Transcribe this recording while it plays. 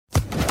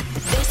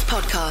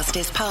podcast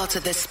is part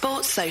of the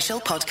Sports Social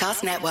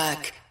Podcast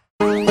Network.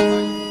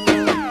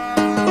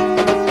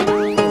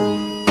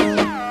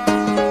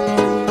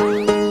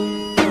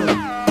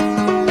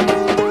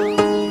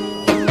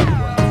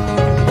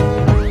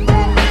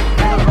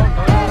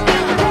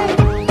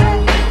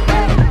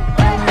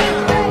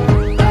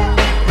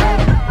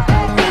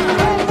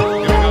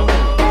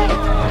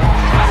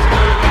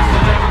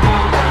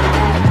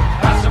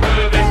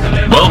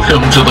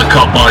 Welcome to the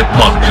Cop Eye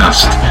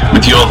Podcast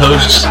with your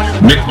hosts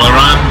Mick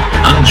Moran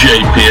and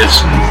Jay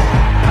Pearson.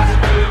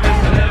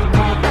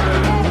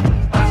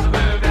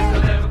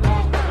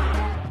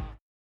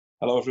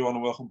 Hello everyone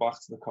and welcome back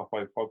to the Cop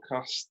Eye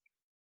Podcast.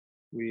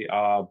 We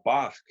are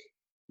back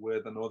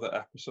with another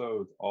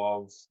episode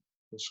of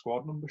the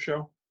Squad Number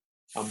Show.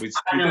 And we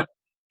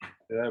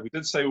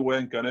did say we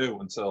weren't going to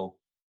until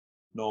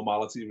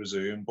normality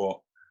resumed, but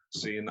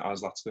seeing as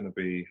that's going to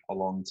be a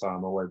long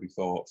time away, we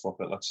thought, fuck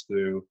it, let's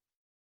do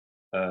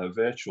a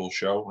virtual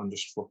show and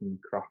just fucking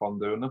crack on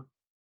doing it.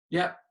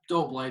 Yeah,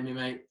 don't blame me,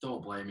 mate.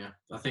 Don't blame you.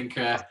 I think,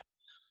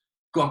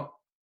 go on.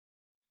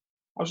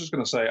 I was just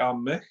going to say,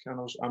 I'm Mick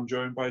and I'm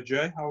joined by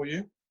Jay. How are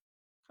you?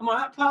 I'm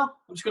alright, pal.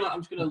 I'm just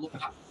gonna look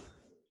at.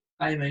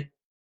 Hey, mate.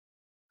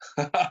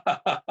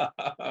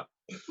 That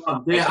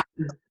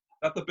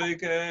the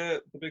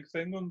big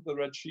thing under the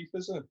red sheath,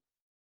 is it?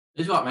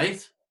 Is what,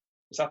 mate?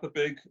 Is that the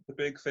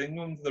big thing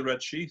under the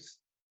red sheath?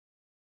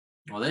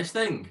 Well, this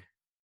thing.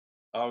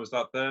 Oh, is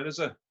that there, is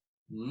it?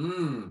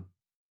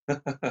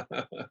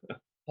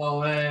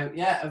 So, a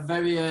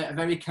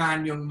very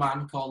kind young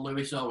man called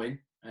Lewis Owen,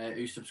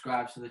 who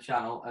subscribes to the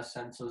channel, has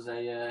sent us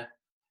a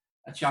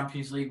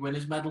Champions League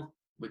winners medal,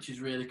 which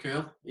is really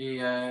cool.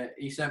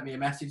 He sent me a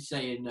message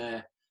saying,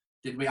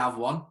 did we have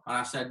one? And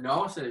I said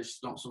no. I said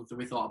it's not something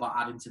we thought about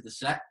adding to the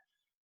set.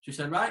 She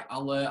said, right,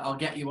 I'll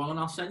get you one and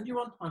I'll send you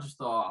one. I just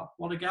thought,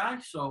 what a guy.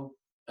 So,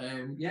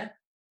 thank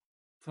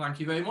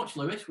you very much,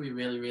 Lewis. We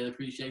really, really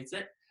appreciate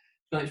it.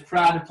 So it's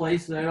pride of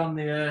place there on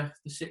the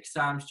 6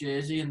 times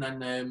jersey. And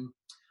then,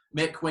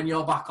 Mick, when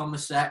you're back on the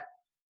set,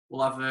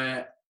 we'll have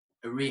a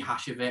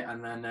rehash of it.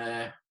 And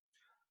then,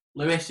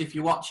 Lewis, if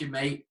you're watching,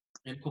 mate,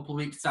 in a couple of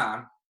weeks'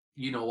 time,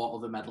 you know what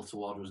other medal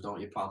to order us,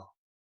 don't you, pal?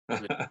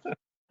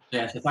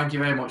 Yeah, so thank you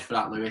very much for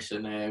that, Lewis.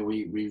 And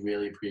we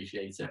really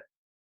appreciate it.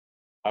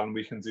 And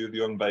we can do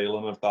the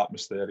unveiling of that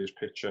mysterious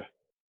picture.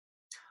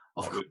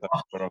 Of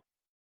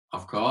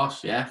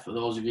course, yeah. For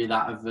those of you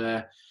that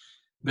have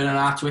been on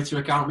our Twitter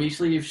account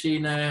recently, you've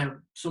seen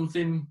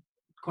something,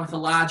 quite a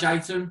large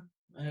item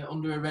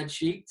under a red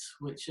sheet,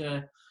 which,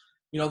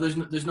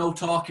 there's no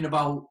talking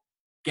about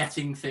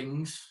getting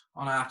things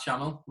on our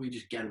channel. We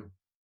just get them,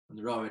 and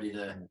they're already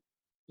there.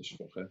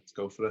 Let's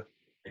go for it.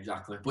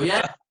 Exactly. But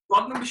yeah,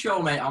 Squad Number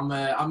Show, mate,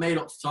 I'm made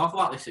up to talk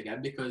about this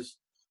again because,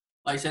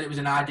 like I said, it was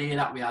an idea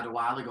that we had a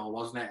while ago,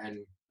 wasn't it?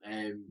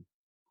 And,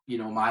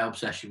 my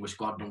obsession with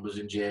squad numbers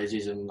and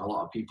jerseys, and a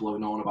lot of people have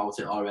known about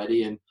it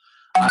already. And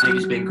I think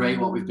it's been great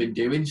what we've been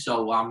doing.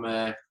 So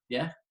I'm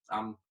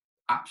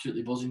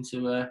absolutely buzzing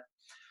to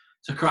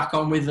crack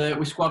on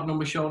with Squad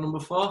Number Show number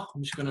 4.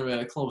 I'm just going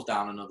to close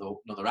down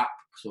another app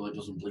so it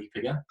doesn't bleep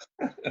again.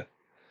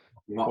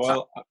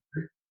 Well,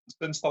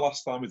 since the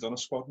last time we've done a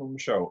Squad Number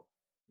Show,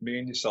 me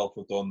and yourself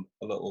have done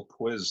a little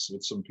quiz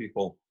with some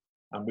people,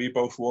 and we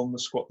both won the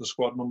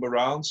squad number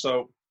round.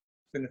 So I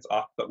think it's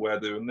apt that we're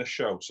doing this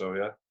show. So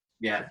yeah.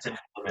 Yeah,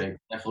 definitely.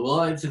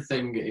 Well, it's a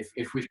thing.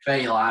 If we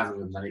fail either of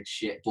them, then it's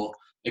shit. But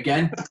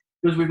again,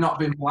 because we've not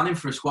been planning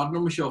for a Squad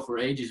Number Show for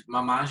ages,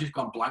 my mind's just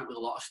gone blank with a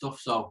lot of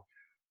stuff. So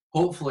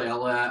hopefully,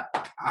 I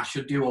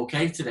should do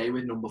okay today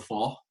with number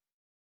 4.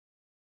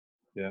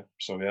 Yeah.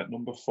 So yeah,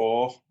 number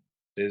 4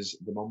 is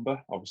the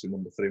number. Obviously,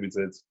 number 3 we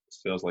did. It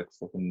feels like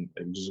fucking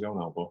ages ago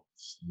now, but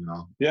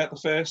no. Yeah, the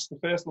first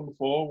number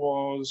 4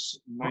 was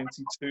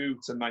 92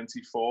 to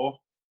 94.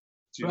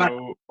 Do you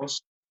know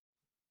us?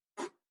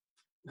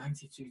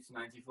 92 to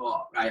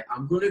 94. Right,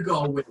 I'm going to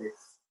go with it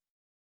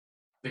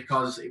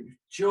because it was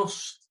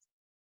just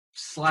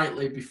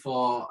slightly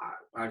before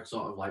I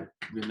sort of like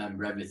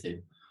remember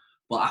everything.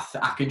 But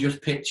I can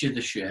just picture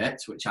the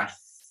shirt, which I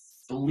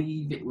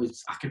believe it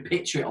was. I can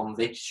picture it on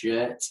this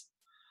shirt,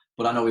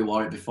 but I know he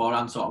wore it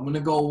beforehand. So I'm going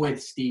to go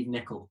with Steve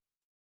Nicol.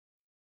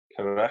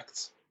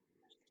 Correct.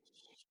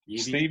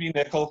 Stevie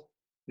Nicol,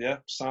 yeah,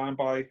 signed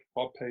by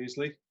Bob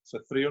Paisley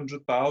for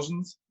 $300,000,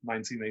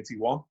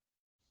 1981.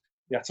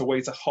 He had to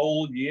wait a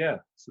whole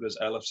year for his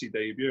LFC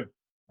debut,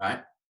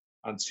 right,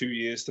 and 2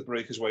 years to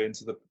break his way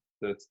into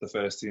the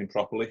first team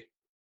properly.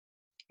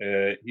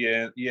 He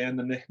earned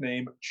the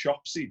nickname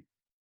Chopsy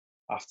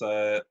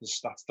after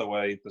that's the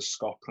way the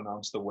Scot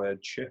pronounced the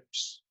word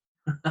chips.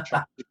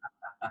 The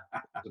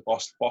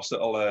boss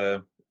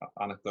little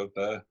anecdote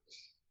there.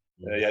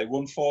 He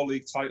won 4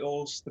 league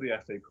titles, 3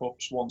 FA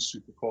Cups, 1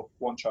 Super Cup,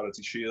 1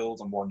 Charity Shield,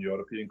 and 1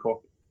 European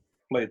Cup.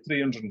 Played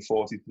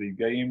 343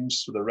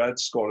 games for the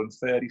Reds, scoring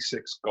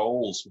 36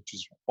 goals, which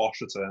is a bosh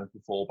return for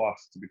full-back,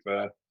 to be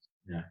fair.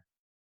 Yeah.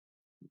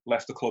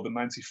 Left the club in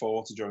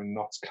 '94 to join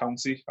Notts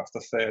County after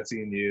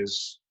 13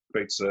 years.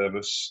 Great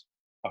service.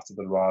 after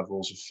the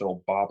arrivals of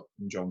Phil Babb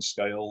and John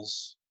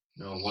Scales.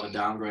 No, what a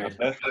downgrade.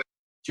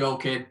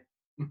 Joking.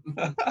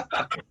 But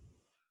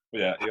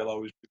yeah, he'll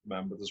always be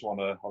remembered as one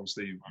of,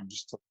 obviously, you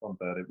just touched on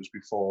there, it was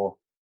before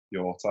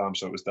your time,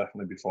 so it was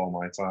definitely before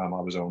my time.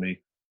 I was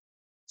only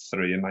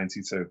 3 in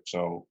 92,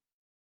 so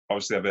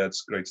obviously I've heard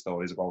great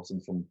stories about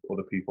him from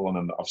other people, and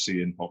then I've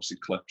seen, obviously,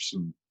 clips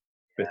and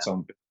bits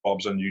on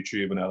bobs on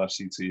YouTube and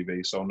LFC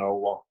TV, so I know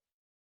what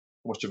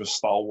much of a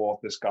stalwart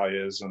this guy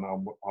is and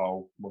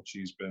how much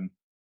he's been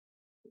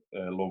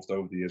loved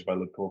over the years by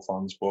Liverpool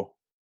fans. But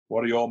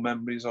what are your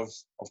memories of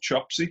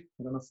Chopsy?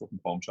 I don't know if I can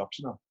call him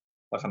Chopsy now.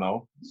 Like I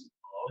know.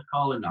 I'll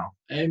call him now.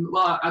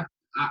 Well,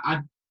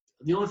 I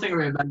the only thing I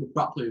remember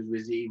properly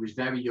was he was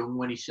very young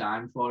when he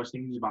signed for us. I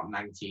think he was about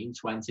 19,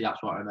 20.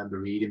 That's what I remember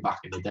reading back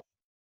in the day.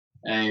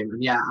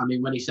 And yeah, I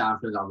mean, when he signed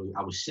for us,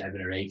 I was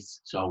 7 or 8.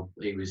 So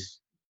he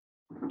was,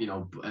 you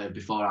know,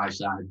 before I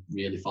started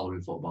really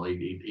following football,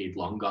 he'd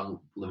long gone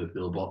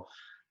Liverpool. But,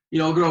 you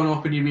know, growing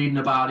up and you reading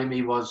about him,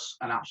 he was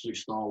an absolute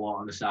stalwart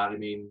on the side. I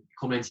mean,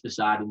 coming into the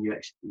side,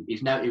 and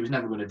he was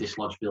never going to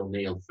dislodge Phil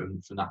Neal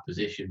from that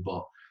position.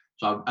 But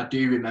so I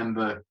do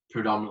remember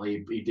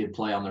predominantly he did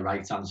play on the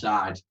right-hand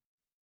side.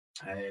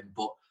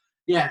 But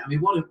yeah, I mean,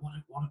 what a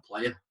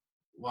player.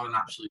 What an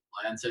absolute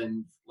player.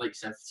 And like I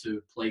said,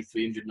 to play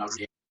 300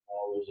 games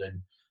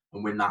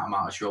and win that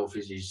amount of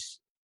trophies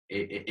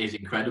is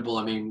incredible.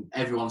 I mean,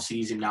 everyone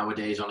sees him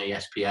nowadays on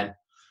ESPN,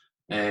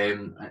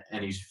 and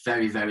he's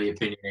very, very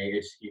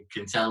opinionated. You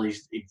can tell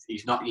he's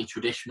not your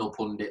traditional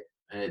pundit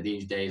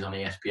these days on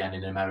ESPN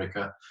in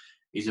America.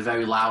 He's a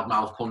very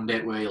loudmouth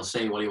pundit where he'll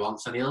say what he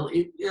wants, and he'll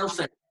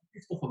say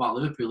stuff about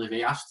Liverpool if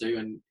he has to,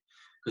 and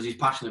because he's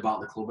passionate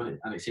about the club and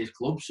it's his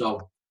club.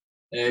 So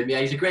yeah,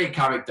 he's a great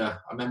character.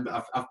 I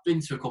remember I've been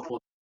to a couple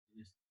of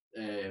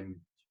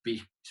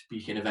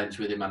speaking events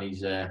with him, and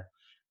he's a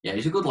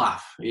good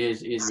laugh. He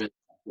is really,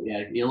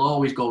 yeah, he'll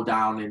always go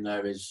down in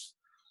there as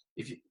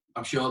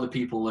I'm sure the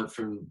people that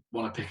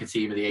want to pick a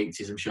team of the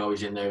 80s, I'm sure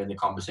he's in there in the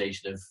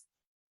conversation of,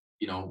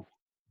 you know,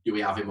 do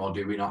we have him or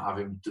do we not have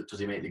him? Does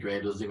he make the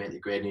grade? Does he make the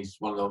grade? And he's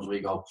one of those where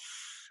you go,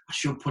 I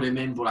should put him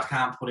in, but I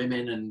can't put him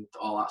in, and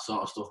all that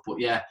sort of stuff. But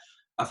yeah,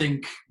 I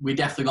think we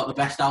definitely got the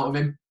best out of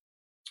him,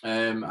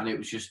 and it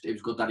was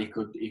good that he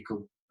could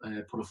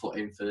put a foot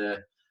in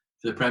for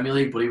the Premier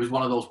League. But he was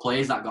one of those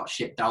players that got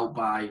shipped out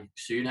by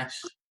Souness.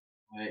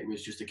 It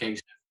was just a case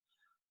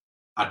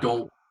of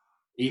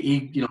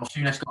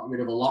Souness got rid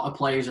of a lot of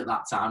players at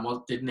that time,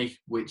 didn't he?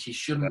 Which he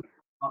shouldn't have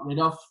got rid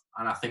of,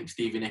 and I think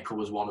Stevie Nicol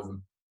was one of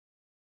them.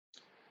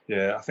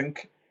 Yeah, I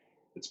think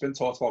it's been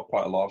talked about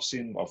quite a lot.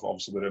 I've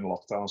obviously been in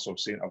lockdown, so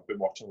I've been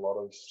watching a lot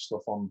of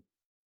stuff on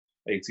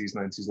 80s,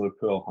 90s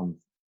Liverpool, and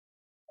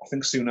I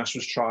think Souness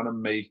was trying to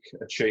make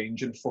a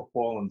change in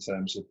football in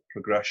terms of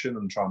progression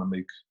and trying to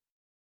make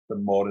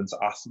them more into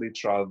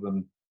athletes rather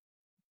than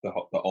the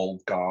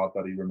old guard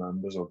that he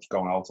remembers of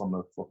going out on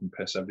the fucking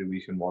piss every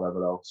week and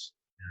whatever else.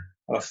 Yeah.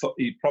 And I thought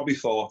he probably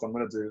thought, I'm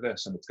going to do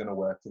this and it's going to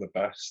work for the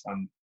best,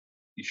 and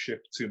he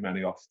shipped too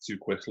many off too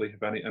quickly,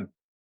 if anything.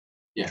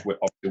 Yeah, which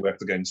obviously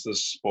worked against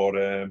us, but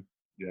yeah,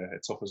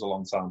 it took us a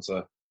long time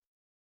to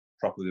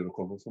properly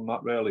recover from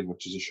that, really,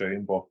 which is a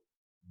shame. But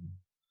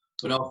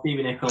no,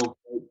 Stevie Nicol,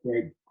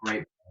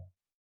 great,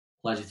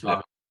 pleasure to have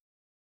him.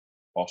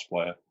 Boss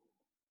player.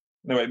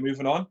 Anyway,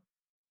 moving on.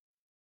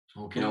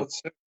 Okay.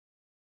 So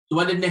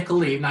when did Nicol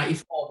leave?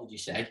 94, did you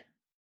say?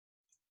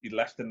 He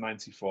left in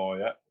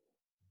 94,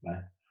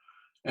 yeah.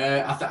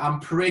 I'm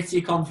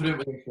pretty confident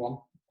with this one.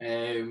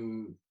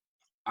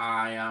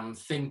 I am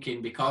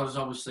thinking, because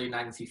obviously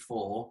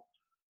 94,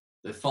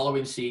 the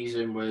following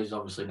season was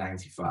obviously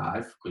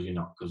 95,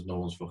 because no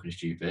one's fucking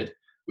stupid.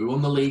 We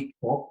won the League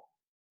Cup,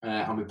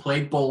 and we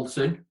played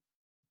Bolton,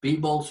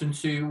 beat Bolton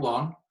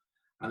 2-1,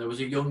 and there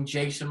was a young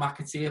Jason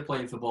McAteer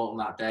playing for Bolton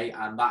that day,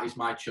 and that is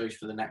my choice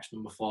for the next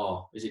number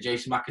 4. Is it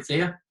Jason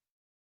McAteer?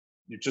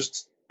 You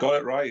just got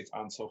it right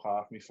and took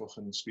half my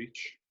fucking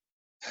speech.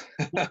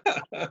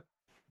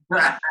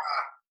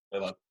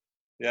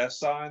 Yeah,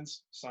 signed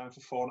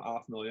for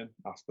 $4.5 million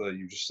after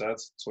you just said,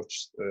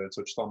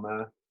 touched on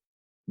there.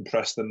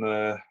 Impressed in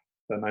the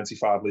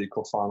 95 League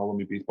Cup final when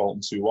we beat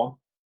Bolton 2-1.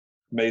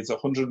 Made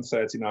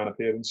 139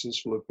 appearances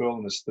for Liverpool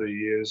in his 3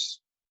 years.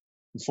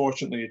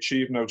 Unfortunately,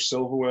 achieved no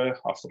silverware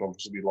after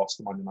obviously we lost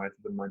to Man United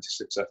in the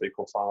 96 FA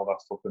Cup final.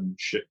 That fucking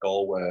shit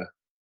goal where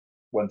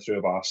went through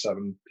about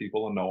 7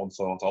 people and no one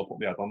thought, I'll put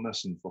my head on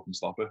this and fucking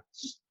stop it.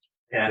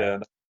 Yeah,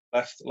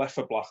 left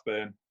for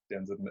Blackburn. The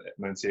end of the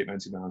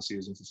 98-99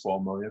 season for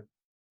 $4 million.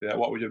 Yeah,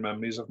 what were your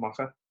memories of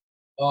Maka?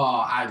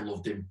 Oh, I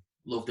loved him.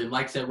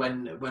 Like I said,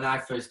 when I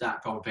first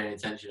started probably paying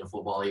attention to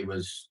football, he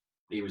was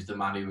the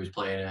man who was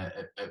playing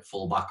at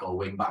full back or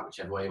wing back,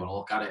 whichever way you want to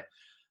look at it.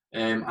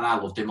 And I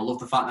loved him. I loved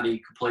the fact that he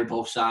could play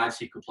both sides.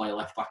 He could play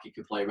left back. He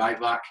could play right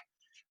back.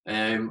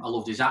 I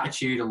loved his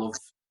attitude. I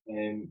loved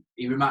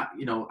Andy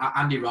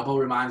Robbo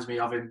reminds me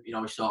of him. You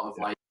know, he's sort of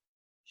like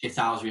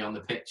shithousery on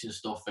the pitch and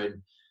stuff,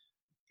 and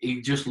he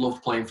just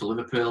loved playing for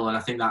Liverpool, and I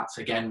think that's,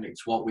 again,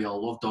 it's what we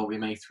all love, don't we,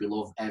 mate? We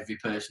love every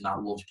person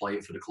that loves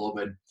playing for the club,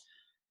 and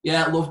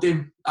Yeah, loved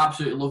him.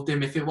 Absolutely loved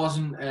him. If it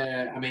wasn't,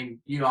 I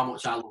mean, you know how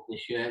much I love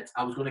this shirt.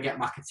 I was going to get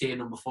McAteer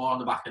number 4 on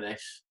the back of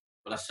this,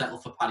 but I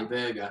settled for Paddy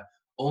Berger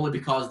only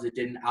because they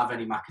didn't have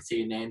any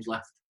McAteer names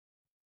left.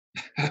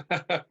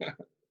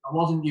 I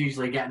wasn't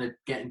usually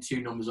getting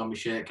 2 numbers on my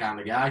shirt kind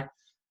of guy.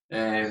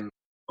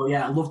 But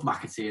yeah, I loved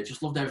McAteer.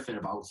 Just loved everything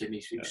about him.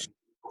 He was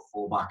a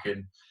fullback,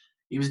 and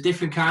he was a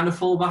different kind of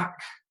fullback.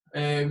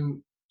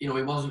 You know,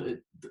 he wasn't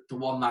the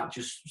one that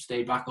just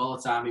stayed back all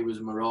the time. He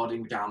was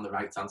marauding down the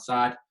right-hand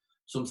side,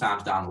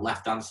 sometimes down the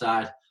left-hand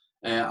side.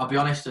 I'll be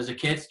honest, as a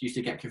kid, I used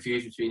to get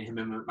confused between him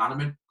and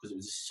McManaman because it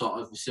was sort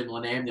of a similar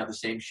name. They had the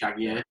same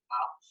shaggy hair.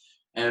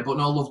 But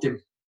no, I loved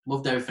him.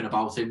 Loved everything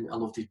about him. I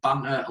loved his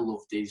banter. I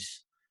loved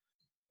his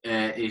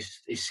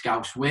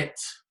Scouse wit.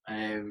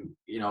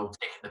 You know,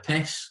 taking the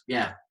piss.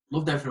 Yeah,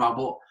 loved everything about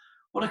him. But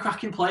what a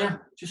cracking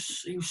player.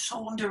 Just, he was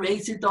so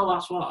underrated, though.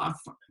 That's what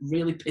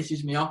really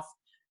pisses me off.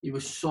 He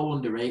was so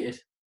underrated.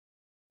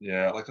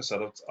 Yeah, like I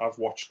said, I've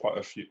watched quite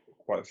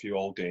a few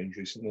old games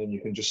recently, and you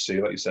can just see,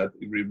 like you said,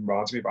 it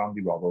reminds me of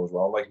Andy Robbo as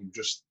well. Like, he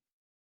just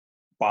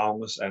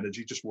boundless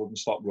energy, just wouldn't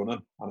stop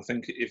running. And I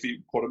think if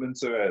you put him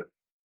into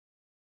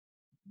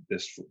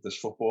this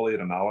football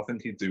era now, I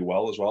think he'd do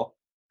well as well.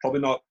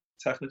 Probably not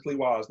technically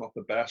wise, not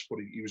the best, but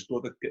he was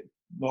good at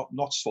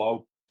not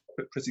slow,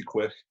 pretty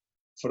quick,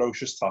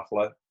 ferocious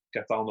tackler,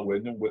 get down the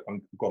wing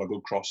and got a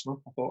good cross on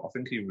him. I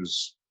think he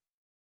was.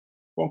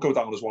 Won't go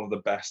down as one of the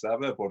best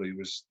ever, but he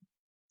was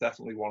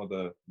definitely one of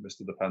the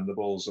Mr.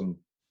 Dependables, and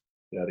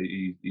yeah,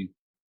 he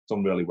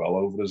done really well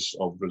over his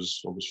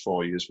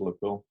 4 years for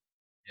Liverpool.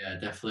 Yeah,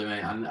 definitely,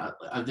 mate. And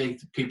I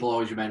think people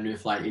always remember him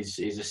for like his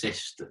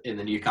assist in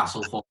the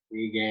Newcastle 4-3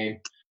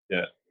 game.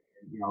 Yeah,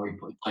 you know, he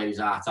played his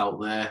heart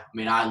out there. I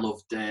mean, I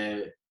loved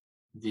remember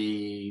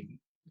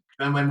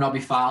when Robbie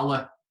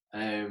Fowler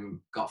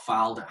got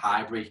fouled at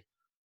Highbury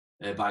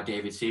by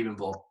David Seaman,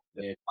 but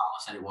Fowler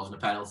said it wasn't a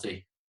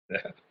penalty.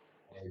 Yeah.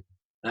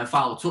 Then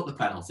Fowler took the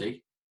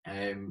penalty.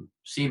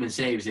 Seaman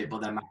saves it,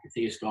 but then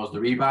McAteer scores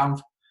the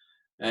rebound.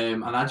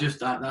 And I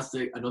just that's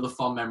another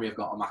fond memory I've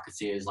got of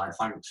McAteer. Is like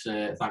thanks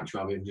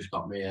Robbie, you've just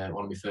got me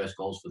one of my first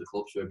goals for the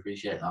club, so I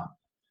appreciate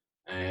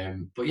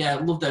that. But yeah, I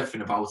loved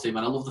everything about him,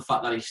 and I love the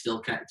fact that he's still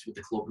connected with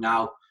the club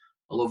now.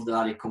 I love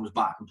that he comes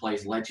back and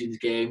plays Legends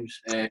games.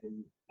 And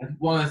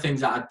one of the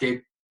things that I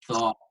did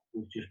thought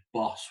was just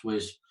boss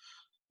was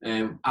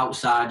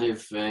outside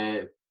of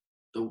the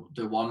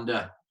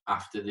Wonder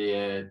after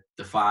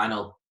the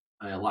final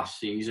last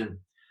season.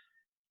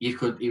 He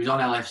was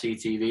on LFC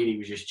TV. He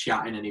was just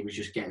chatting, and he was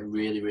just getting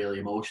really, really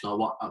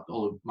emotional. I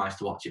managed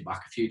to watch it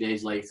back a few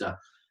days later.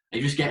 He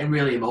was just getting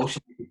really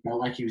emotional. He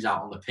felt like he was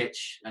out on the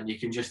pitch, and you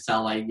can just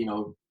tell, like, you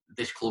know,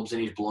 this club's in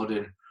his blood,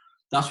 and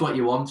that's what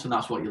you want, and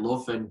that's what you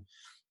love. And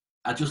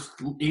I just,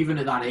 even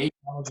at that age,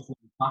 I was just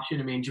passion.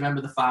 I mean, do you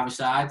remember the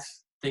five-a-side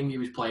thing he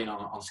was playing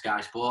on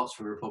Sky Sports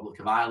for the Republic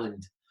of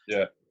Ireland?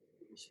 Yeah.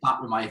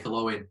 Spat with Michael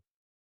Owen.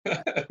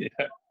 Yeah.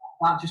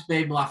 That just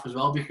made me laugh as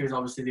well, because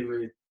obviously they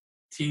were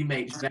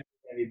teammates very,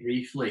 very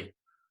briefly.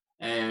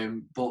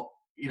 But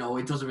you know,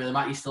 it doesn't really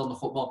matter. He's still on the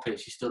football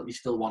pitch. You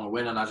still want to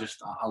win, and I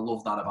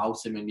love that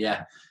about him. And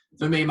yeah,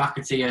 for me,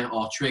 McAteer,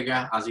 or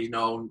Trigger as he's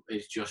known,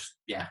 is just,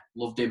 yeah,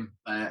 loved him.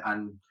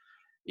 And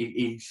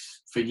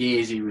he's for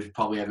years he was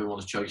probably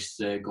everyone's choice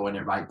going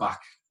at right back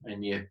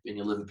in your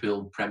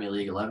Liverpool Premier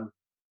League 11.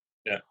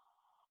 Yeah,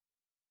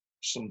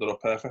 summed it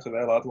up perfectly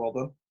there, lad. Well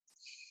done.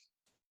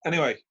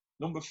 Anyway,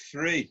 number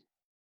 3.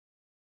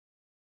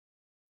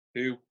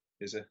 Who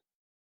is it?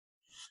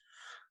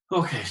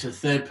 Okay, so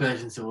third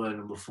person to wear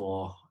number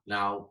 4.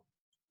 Now,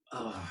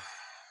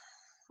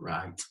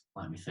 right,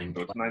 let me think.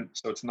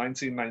 So it's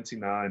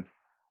 1999.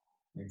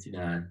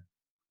 99.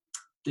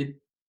 So it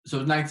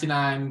was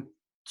 99,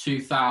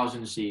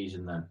 2000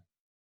 season then?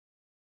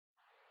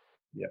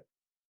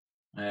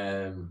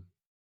 Yeah.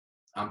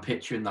 I'm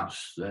picturing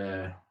that's...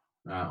 right,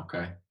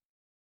 okay.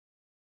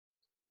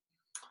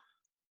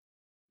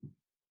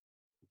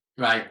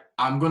 Right,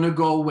 I'm going to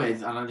go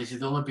with, and this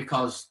is only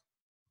because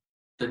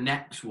the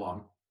next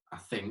one, I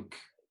think,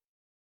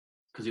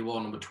 because he wore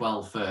number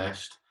 12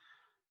 first,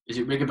 is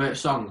it Rigobert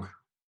Song?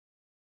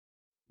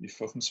 You're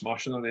fucking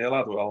smashing it here,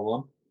 lad.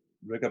 Well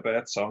done.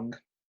 Rigobert Song.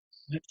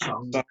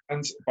 Signed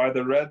by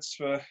the Reds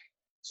for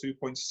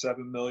 2.7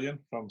 million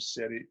from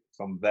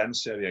then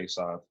Serie A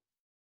side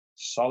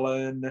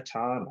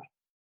Salernitana.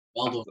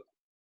 Well done.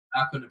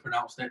 I couldn't have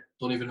pronounced it.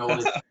 Don't even know what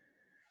it is.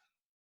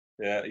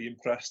 Yeah, he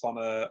impressed on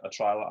a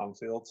trial at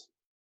Anfield.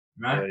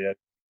 Right. Yeah.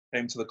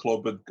 Came to the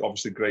club with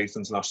obviously great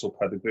international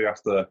pedigree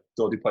after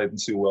Doddy played in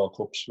 2 World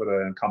Cups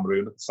for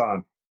Cameroon at the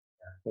time.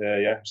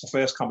 Yeah, it's the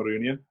first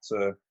Cameroonian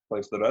to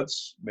play for the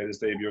Reds. Made his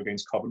debut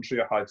against Coventry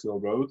at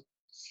Highfield Road.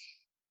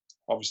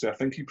 Obviously, I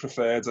think he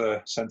preferred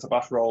a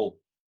centre-back role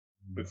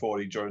before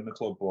he joined the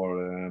club,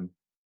 or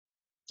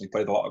he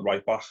played a lot of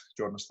right-back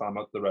during his time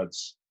at the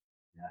Reds.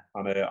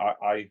 Yeah. And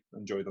I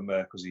enjoyed him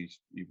there because he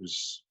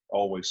was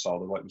always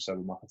solid, like we said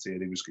with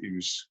McAteer. He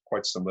was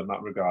quite similar in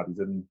that regard. He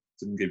didn't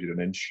give you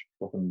an inch,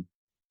 fucking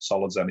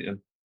solid as anything.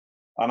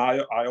 And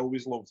I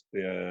always loved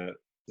the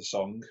the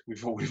song.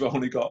 We've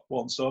only got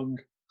one song.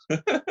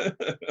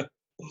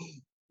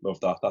 Love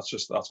that.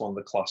 That's one of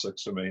the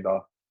classics for me.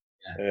 That.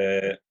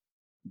 Yeah.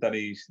 Then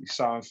he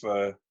signed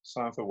for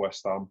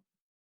West Ham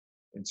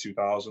in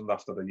 2000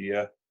 after the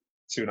year,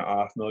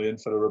 $2.5 million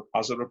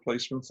as a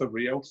replacement for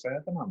Rio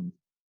Ferdinand,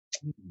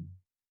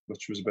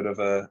 which was a bit of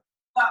a.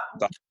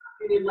 That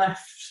he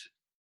left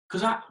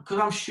because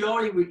I'm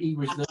sure he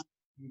was there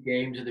in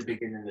games at the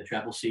beginning of the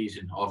treble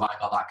season, or have I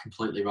got that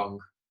completely wrong?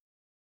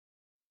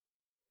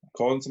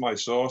 According to my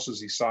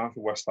sources, he signed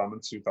for West Ham in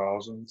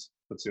 2000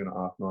 for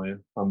 $2.5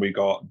 million, and we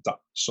got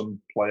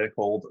some player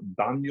called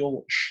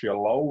Daniel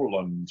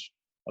Sjölund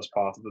as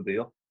part of the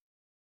deal.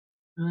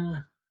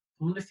 I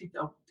wonder if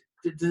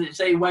did it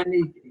say when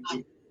he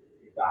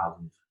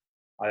 2000?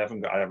 I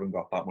haven't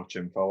got that much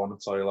info on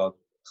it, sorry, lad.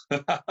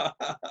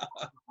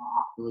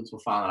 Afterwards,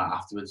 we'll find that out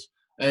afterwards.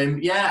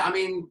 Yeah, I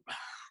mean,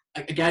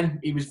 again,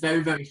 he was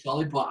very, very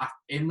solid, but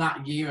in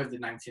that year of the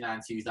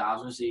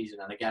 99-2000 season,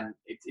 and again,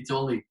 it's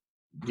only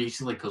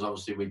recently because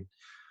obviously we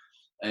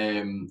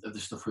of the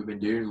stuff we've been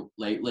doing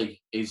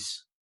lately,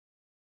 is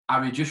I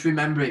would just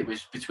remember it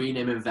was between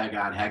him and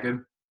Vegard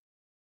Hegem,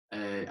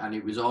 and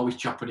it was always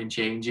chopping and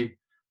changing.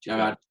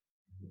 Gerard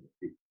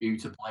who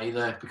to play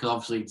there, because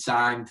obviously he'd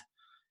signed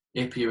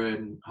Hyypiä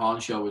and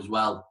Hornshaw as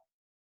well.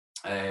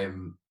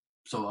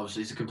 So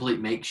obviously it's a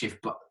complete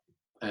makeshift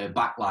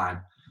back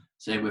line.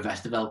 Same with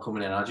Westerveld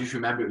coming in. I just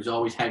remember it was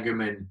always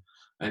Hegem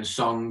and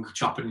Song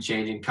chopping and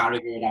changing.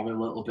 Carragher having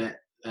a little bit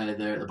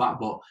there at the back.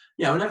 But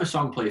yeah, whenever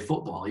Song played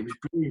football, he was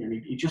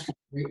brilliant. He just looked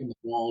great in the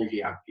ball. He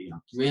had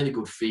really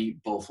good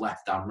feet, both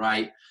left and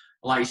right.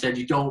 Like you said,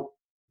 you don't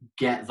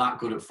get that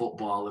good at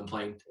football and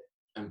play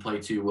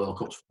 2 World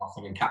Cups for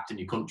nothing and captain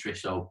your country.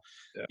 So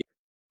yeah.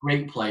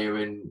 Great player,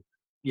 and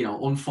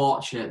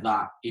unfortunate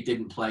that he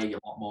didn't play a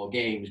lot more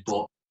games.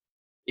 But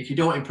if you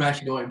don't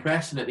impress, you don't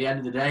impress. And at the end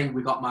of the day,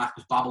 we got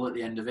Marcus Babbel at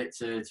the end of it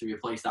to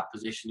replace that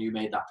position. Who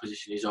made that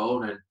position his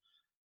own.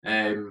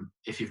 And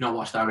if you've not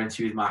watched our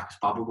interview with Marcus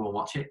Babbel, go and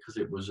watch it, because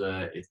it was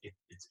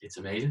it's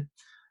amazing.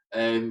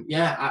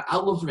 Yeah, I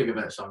loved the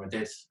Rigobert song. I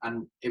did,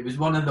 and it was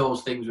one of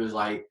those things where it was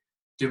like,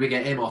 do we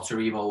get him or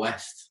Taribo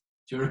West?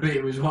 Do you know what I mean?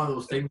 It was one of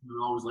those things we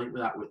were always linked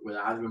with that with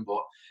either of them.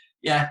 But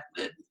yeah,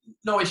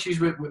 no issues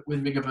with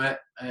Rigobert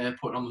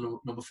putting on the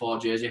number 4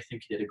 jersey. I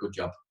think he did a good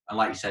job, and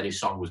like you said, his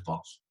song was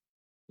boss.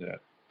 Yeah,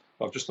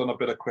 I've just done a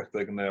bit of quick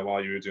digging there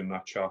while you were doing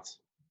that chat.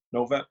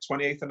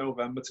 28th of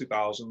November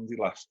 2000,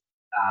 he left.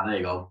 There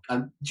you go.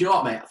 And do you know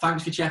what, mate?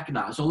 Thanks for checking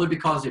that. It's only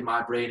because in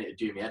my brain it'd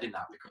do me head in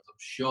that, because I'm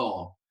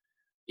sure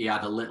he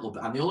had a little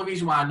bit. And the only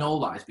reason why I know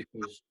that is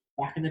because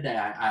back in the day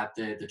I had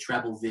the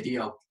treble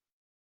video.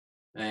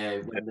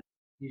 When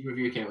the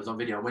review came, it was on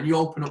video. When you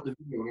open up the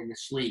video in the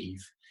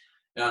sleeve,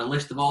 a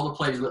list of all the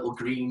players, a little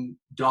green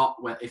dot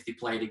if they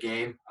played a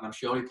game. And I'm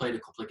sure he played a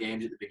couple of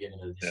games at the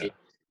beginning of the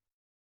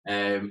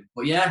season.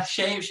 But yeah,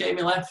 shame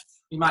he left.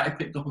 He might have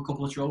picked up a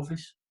couple of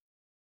trophies.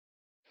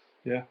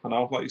 Yeah, I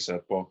know, like you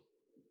said, but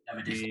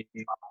he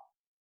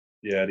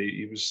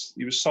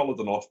was solid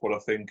enough, but I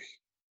think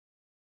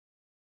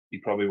he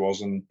probably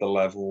wasn't the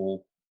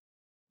level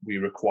we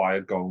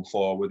required going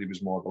forward. He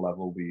was more the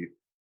level we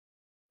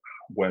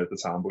were at the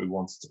time, but we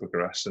wanted to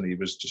progress, and he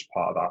was just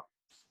part of that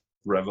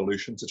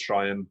revolution to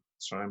try and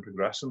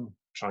progress and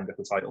try and get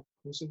the title,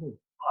 basically.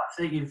 I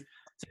think to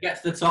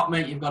get to the top,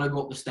 mate, you've got to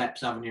go up the steps,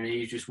 haven't you?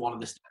 He's just one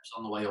of the steps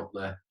on the way up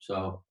there.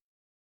 So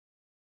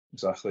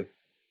exactly.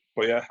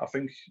 But yeah, I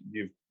think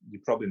you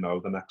probably know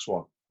the next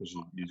one, because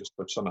you just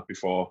touched on it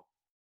before.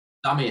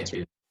 Sami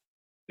Hyypiä.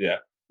 Yeah.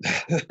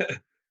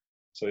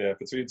 So yeah,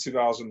 between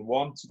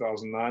 2001,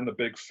 2009, the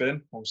Big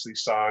Finn obviously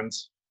signed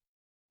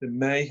in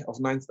May of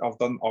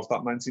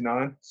that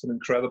 99 for an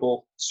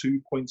incredible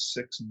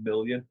 2.6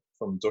 million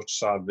from Dutch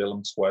side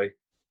Willem II,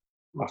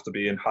 after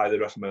being highly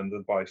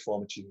recommended by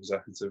former chief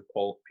executive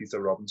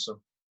Peter Robinson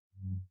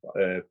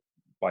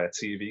by a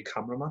TV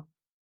cameraman.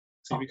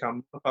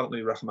 Cameraman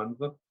apparently recommended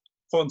them.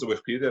 According to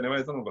Wikipedia, anyway.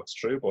 I don't know if that's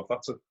true, but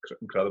that's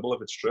incredible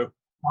if it's true.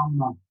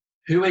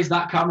 Who is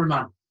that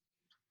cameraman?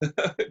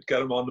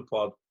 Get him on the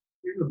pod.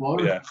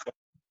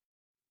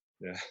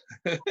 Yeah.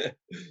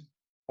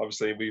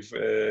 Obviously, we've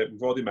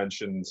already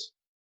mentioned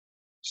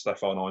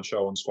Stefan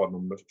Hornshaw on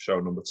show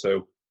number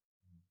 2,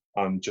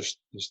 and just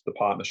the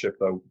partnership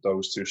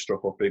those two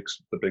struck up, the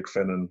Big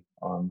Finn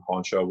and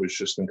Hornshaw, was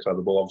just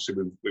incredible. Obviously,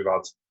 we've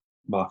had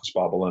Marcus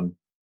Babbel and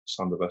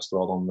Sander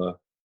Westerveld on the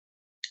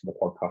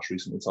podcast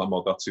recently talking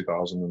about that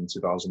 2000 and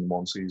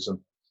 2001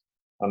 season,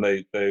 and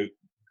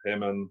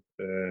him and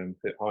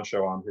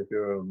Hornshaw and Hyypiä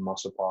are a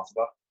massive part of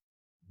that.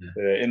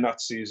 Yeah. In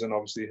that season,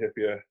 obviously,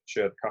 Hyypiä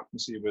shared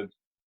captaincy with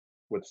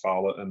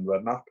Fowler and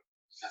Redknapp.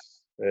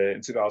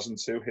 In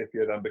 2002,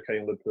 Hyypiä then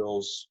became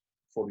Liverpool's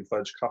fully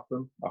fledged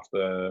captain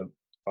after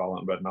Fowler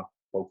and Redknapp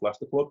both left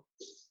the club.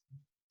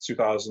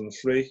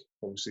 2003,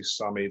 obviously,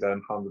 Sami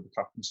then handed the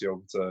captaincy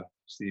over to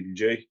Stevie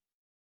G.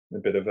 A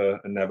bit of an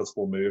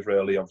inevitable move,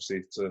 really,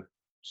 obviously, to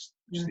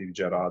Stevie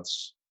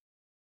Gerrard's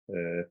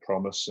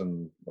promise,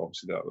 and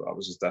obviously that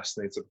was his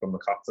destiny to become the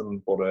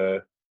captain.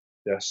 But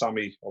yeah,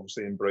 Sami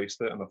obviously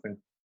embraced it, and I think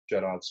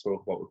Gerrard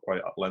spoke about it quite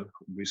at length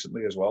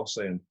recently as well,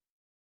 saying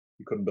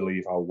he couldn't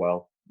believe how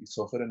well he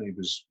took it, and he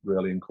was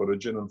really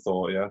encouraging and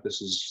thought, yeah,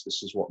 this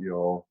is what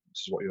you're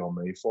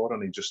made for,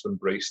 and he just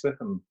embraced it,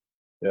 and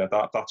yeah,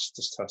 that's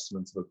just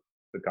testament to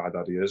the guy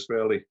that he is,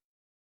 really.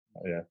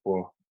 Yeah,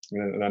 but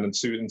and then in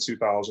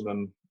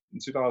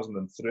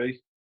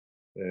 2003,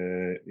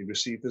 he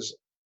received his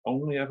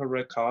only ever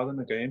red card in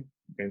a game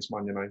against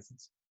Man United.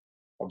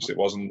 Obviously, it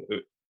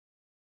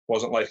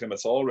wasn't like him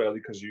at all, really,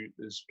 because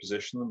his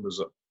positioning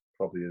was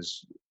probably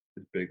his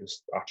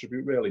biggest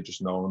attribute, really,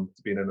 just knowing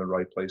being in the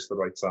right place at the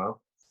right time.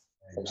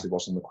 Yeah. Obviously,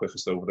 wasn't the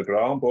quickest over the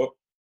ground, but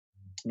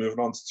moving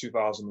on to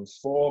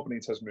 2004,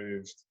 Benitez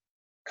moved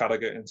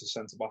Carragher into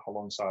centre back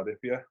alongside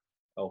Ipia,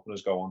 helping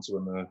us go on to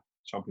win the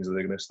Champions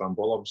League in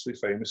Istanbul, obviously,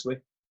 famously.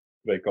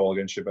 Great goal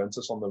against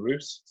Juventus on the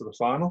route to the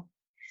final.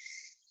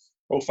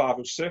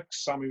 05-06,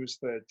 Sammy was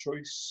third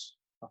choice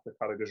after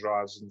Carragher's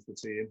rise into the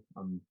team,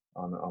 and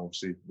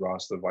obviously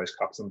rise to the vice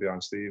captain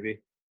behind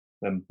Stevie.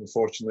 Then,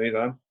 unfortunately,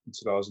 in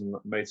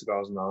May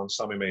 2009,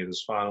 Sammy made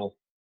his final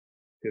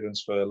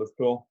appearance for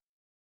Liverpool,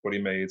 but he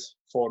made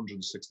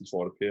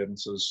 464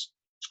 appearances,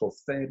 scored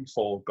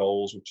 34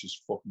 goals, which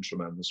is fucking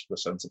tremendous for a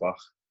centre back,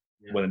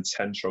 winning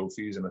 10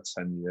 trophies in a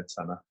 10-year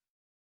tenure.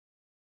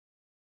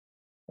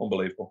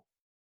 Unbelievable.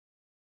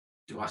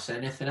 Do I say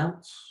anything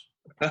else?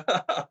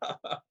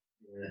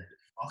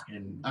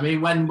 I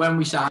mean, when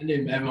we signed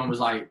him, everyone was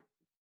like,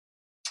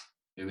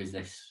 "Who is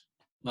this?"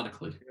 Not a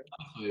clue. Not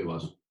a clue who he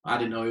was. I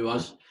didn't know who he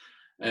was.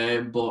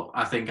 But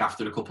I think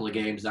after a couple of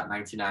games, that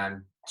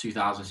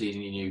 99-2000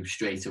 season, you knew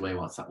straight away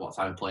what type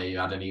of player you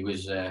had, and he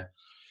was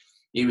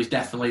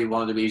definitely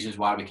one of the reasons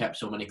why we kept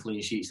so many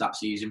clean sheets that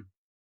season.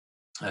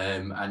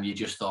 And you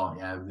just thought,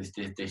 yeah, this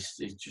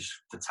is just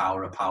the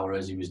Tower of Power,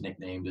 as he was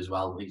nicknamed as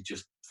well. He's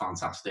just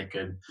fantastic.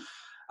 And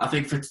I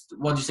think for,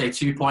 what did you say,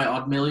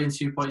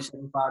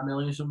 2.75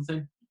 million or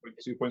something?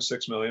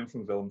 2.6 million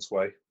from Willem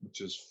II,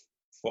 which is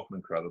fucking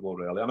incredible,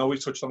 really. I know we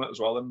touched on it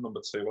as well in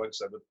number 2, like I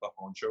said, with the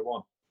Honcho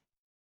one. I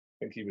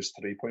think he was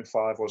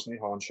 3.5, wasn't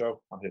he, Honcho?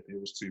 And Hippie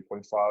was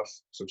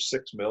 2.5. So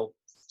 6 mil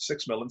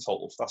in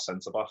total for that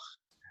centre-back,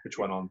 which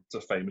went on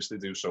to famously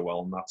do so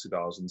well in that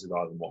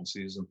 2000-2001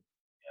 season.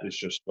 Yeah. It's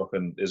just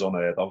fucking is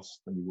unheard of,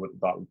 and you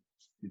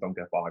don't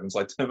get bargains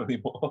like them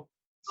anymore.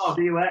 Oh,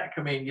 do you work?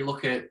 I mean, you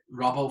look at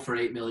Robbo for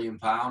 £8 million,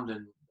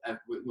 and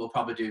we'll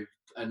probably do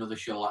another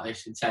show like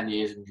this in 10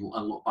 years and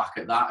look back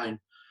at that. And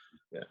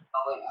yeah,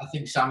 I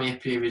think Sami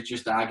Hyypiä is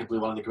just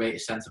arguably one of the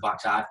greatest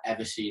centre-backs I've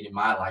ever seen in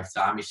my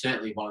lifetime. He's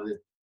certainly one of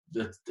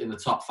in the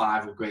top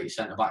 5 of greatest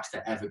centre-backs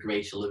to ever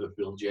grace a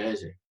Liverpool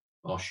jersey,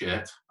 or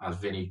shirt, as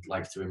Vinny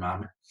likes to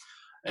remind me.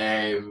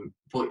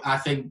 But I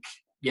think,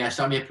 yeah,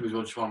 Sami Hyypiä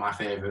was just one of my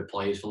favourite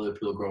players for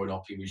Liverpool growing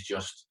up. He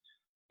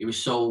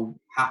was so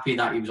happy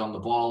that he was on the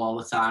ball all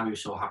the time. He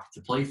was so happy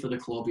to play for the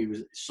club. He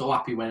was so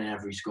happy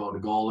whenever he scored a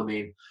goal. I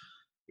mean,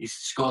 he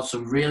scored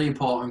some really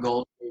important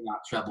goals in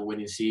that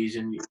treble-winning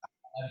season.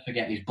 I'll never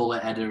forget his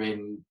bullet header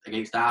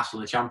against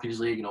Arsenal in the Champions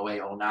League in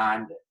 08-09.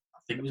 I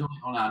think it was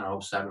 09 or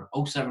 07.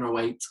 07 or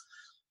 08.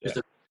 Just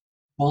a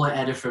bullet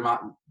header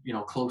from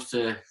close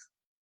to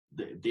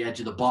the edge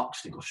of the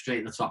box to go straight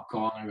in the top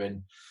corner.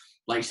 And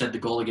like you said, the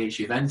goal against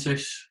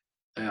Juventus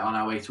on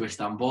our way to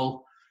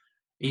Istanbul.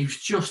 He was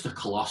just a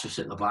colossus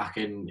at the back,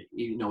 and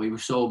he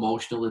was so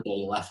emotional the day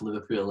he left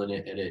Liverpool in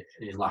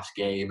his last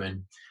game,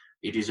 and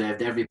he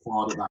deserved every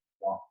applaud at that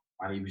spot.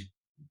 And he was,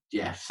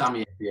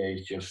 Sami Hyypiä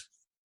is just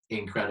an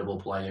incredible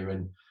player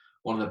and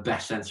one of the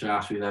best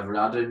centre-halves we've ever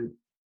had. And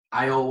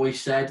I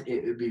always said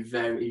it would be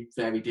very,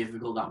 very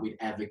difficult that we'd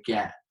ever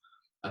get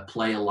a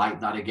player like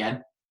that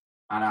again.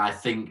 And I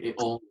think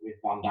only with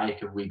Van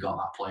Dijk have we got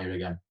that player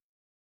again.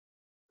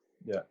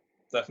 Yeah,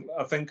 definitely.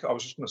 I think I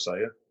was just going to say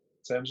it.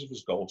 In terms of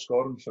his goal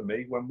scoring, for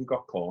me, when we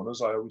got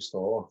corners, I always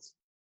thought it's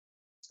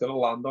going to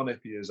land on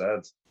Hyypiä's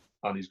head,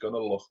 and he's going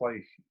to look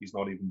like he's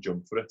not even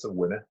jumped for it to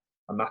win it.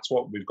 And that's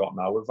what we've got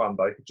now with Van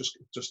Dijk. Just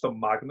a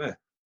magnet.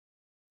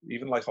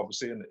 Even like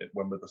obviously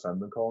when we're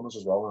defending corners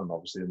as well, and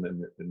obviously in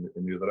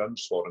the other end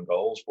scoring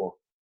goals, but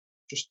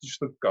just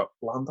got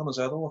land on his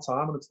head all the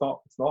time, and it's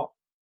not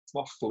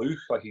fluke.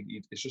 Like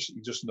he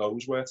just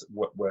knows where to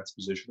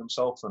position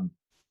himself, and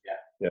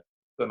yeah,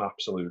 an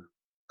absolute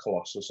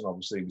colossus. And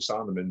obviously we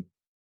signed him in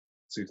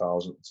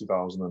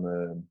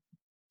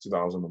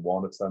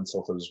 2001. It then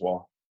took us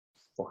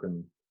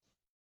fucking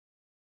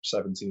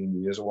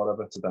 17 years or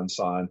whatever to then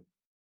sign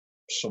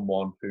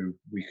someone who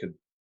we could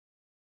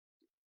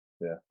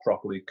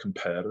properly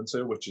compare him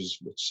to, which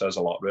says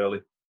a lot,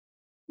 really.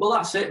 Well,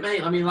 that's it,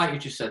 mate. I mean, like you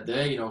just said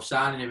there,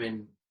 signing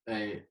him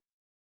in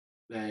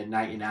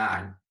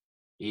 99,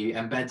 he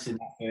embeds in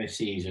that first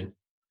season,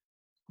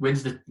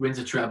 wins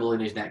a treble in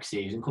his next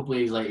season. A couple of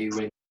years later, he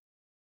wins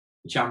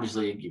the Champions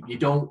League. You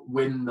don't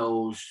win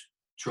those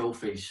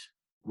trophies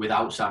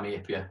without Sami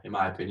Hyypiä, in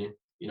my opinion.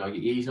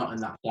 He's not in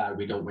that side.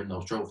 We don't win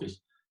those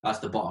trophies. That's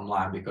the bottom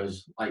line,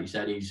 because, like you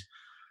said, he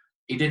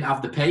didn't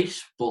have the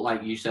pace, but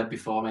like you said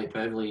before, mate,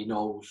 perfectly, he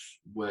knows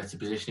where to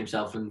position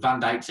himself. And Van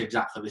Dijk's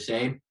exactly the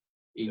same.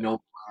 He knows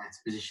where to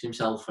position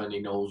himself, and he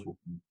knows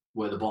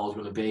where the ball's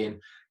going to be. And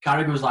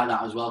Carragher was like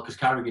that as well, because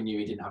Carragher knew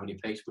he didn't have any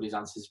pace, but his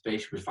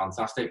anticipation was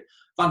fantastic.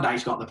 Van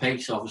Dijk's got the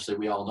pace, obviously,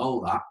 we all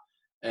know that.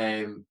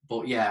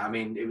 But yeah, I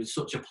mean, it was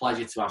such a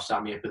pleasure to have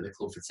Sammy up at the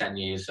club for 10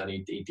 years, and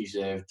he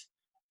deserved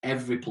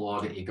every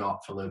plaudit he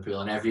got for Liverpool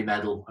and every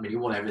medal. I mean, he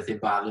won everything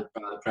by the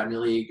Premier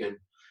League, and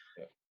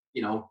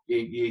you know,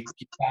 you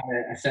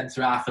find a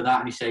centre half of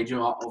that, and you say, do you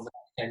know what, over the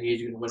next 10 years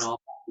you're going to win all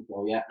that. You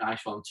go, yeah,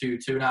 nice one,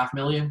 2.5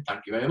 million.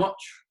 Thank you very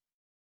much.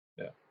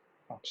 Yeah,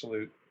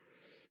 absolute.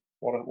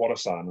 What a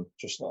signing!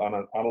 Just and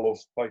I love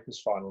like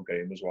his final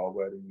game as well,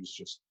 where he was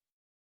just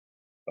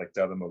like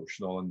dead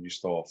emotional, and you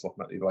just thought,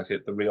 like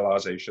the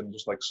realization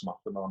just like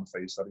smacked him on the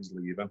face that he's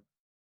leaving.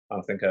 And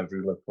I think every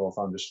Liverpool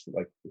fan just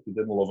like, if he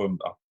didn't love him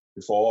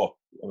before,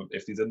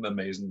 if he didn't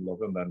amazingly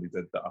love him, then he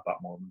did that at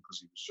that moment, because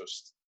he was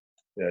just,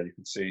 yeah, you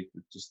could see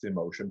just the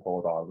emotion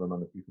poured out of him,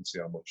 and you could see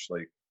how much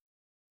like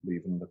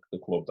leaving the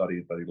club that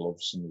he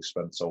loves and he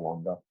spent so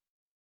long there.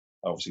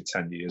 Obviously,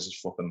 10 years is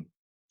fucking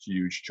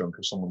huge chunk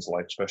of someone's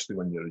life, especially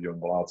when you're a young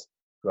lad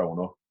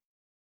growing up.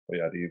 But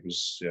yeah, he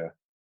was, yeah,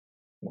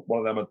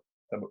 one of them.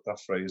 That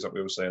phrase that we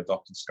always say,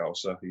 adopted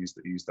Scouser. He's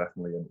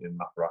definitely in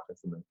that bracket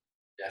for me.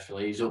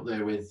 Definitely, he's up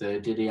there with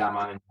Didi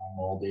Hamann and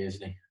Moldy,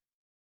 isn't he?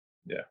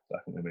 Yeah,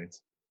 definitely, mate.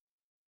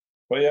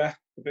 But yeah,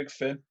 the big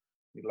Finn,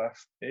 he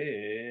left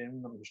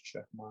in. Let me just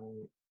check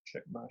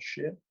my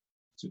shit.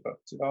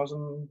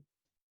 2009.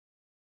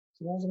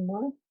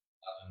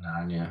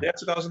 2009, yeah. Yeah,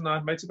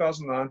 2009, May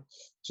 2009.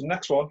 So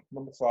next one,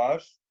 number 5,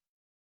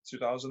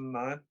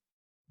 2009.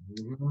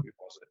 Mm-hmm. Who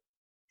was it?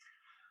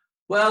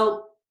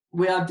 Well,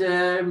 we had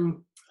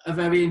a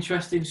very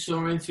interesting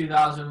summer in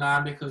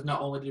 2009, because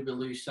not only did we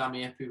lose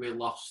Sammy Epi, we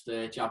lost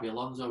Xabi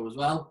Alonso as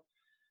well.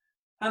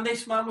 And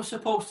this man was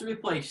supposed to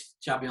replace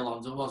Xabi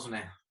Alonso, wasn't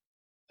he?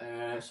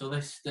 So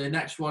the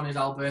next one is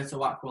Alberto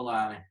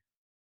Aquilani.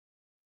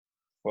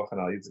 Fucking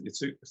hell,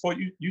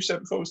 you said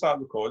before we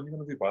started recording you're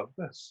going to do bad at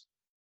this.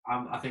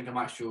 I think I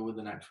might struggle with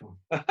the next one.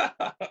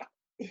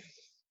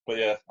 But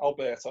yeah,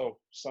 Alberto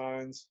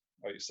signed,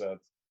 like you said,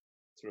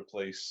 to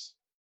replace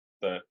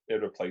the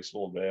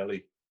irreplaceable,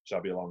 really,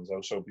 Xabi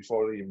Alonso. So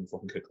before he even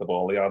fucking kicked the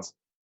ball, he had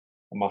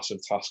a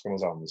massive task on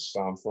his hands.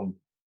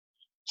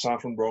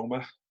 Signed from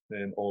Roma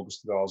in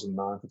August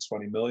 2009 for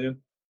 20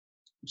 million.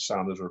 He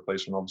signed as a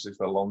replacement, obviously,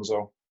 for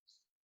Alonso.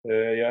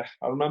 Yeah,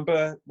 I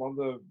remember one of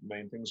the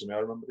main things for me. I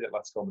remember the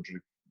Atletico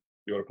Madrid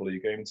Europa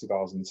League game in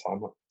 2010,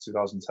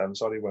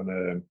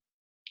 when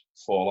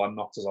Forlan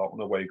knocked us out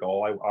on a away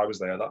goal. I was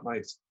there that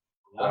night.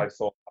 Yeah. But I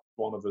thought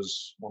one of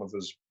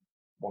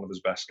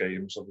his best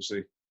games.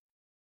 Obviously,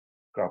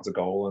 grabbed a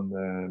goal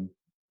and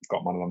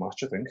got man of the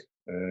match, I think.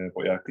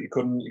 But yeah, he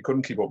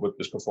couldn't keep up with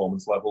his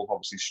performance level.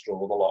 Obviously,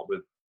 struggled a lot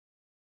with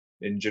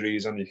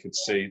injuries, and you could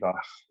see that.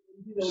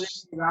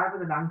 He arrived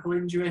with an ankle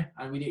injury,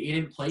 and he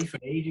didn't play for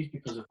ages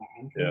because of that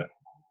ankle. Yeah.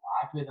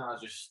 And I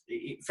just,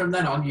 from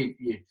then on,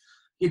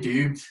 you're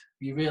doomed.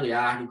 You really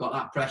are. You've got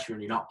that pressure,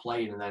 and you're not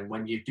playing. And then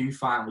when you do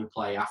finally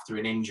play after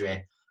an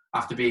injury,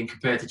 after being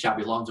compared to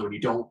Xabi Alonso, and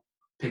you don't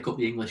pick up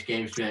the English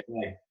game straight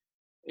away,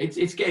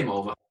 it's game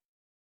over.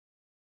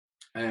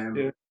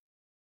 Yeah.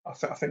 I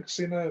think I've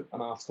seen an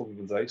article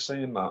the other day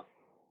saying that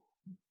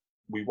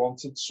we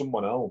wanted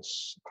someone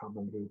else. I can't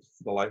remember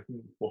for the life of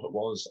me what it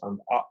was, and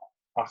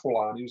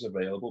Aquilani was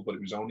available, but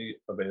it was only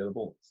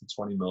available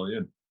for 20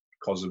 million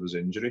because of his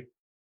injury.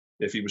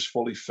 If he was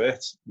fully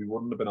fit, we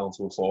wouldn't have been able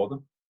to afford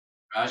him.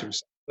 Right. So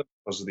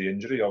because of the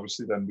injury,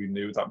 obviously, then we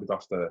knew that we'd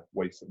have to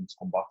wait for him to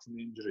come back from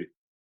the injury.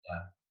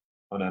 Yeah.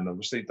 And then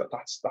obviously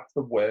that's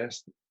the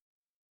worst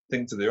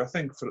thing to do, I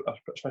think, for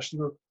especially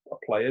for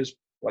players.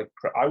 Like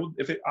I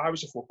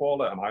was a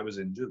footballer and I was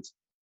injured,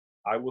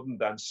 I wouldn't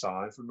then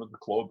sign for another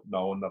club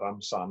knowing that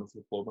I'm signing for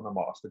the club and I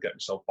might have to get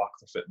myself back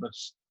to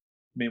fitness.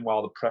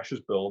 Meanwhile, the pressure's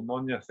building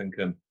on you,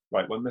 thinking,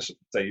 right, when this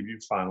debut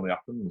finally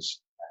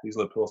happens, these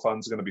Liverpool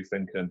fans are going to be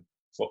thinking,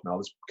 fuck now,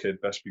 this kid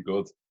best be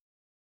good.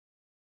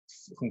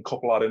 Fucking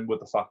couple that in with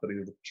the fact that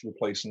he's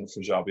replacing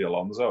for Xabi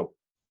Alonso.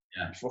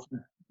 Yeah.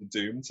 You're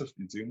doomed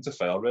to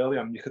fail, really.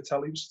 And you could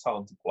tell he was a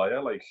talented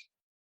player. Like,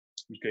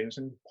 his games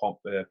in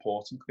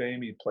Portsmouth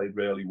game, he played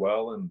really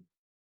well, and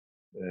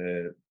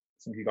I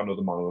think he got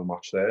another man of the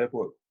match there.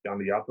 But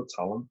and he had the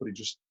talent, but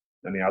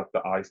he had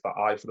the eye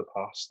for the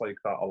pass, like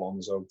that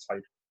Alonso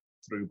type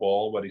through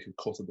ball where he could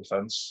cut a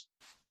defence.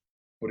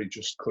 But he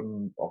just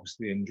couldn't.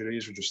 Obviously, the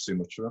injuries were just too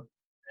much for him.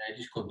 Yeah,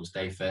 he just couldn't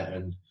stay fit,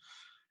 and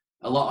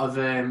a lot of.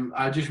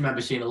 I just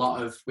remember seeing a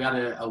lot of. We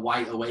had a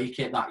white away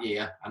kit that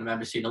year, and I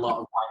remember seeing a lot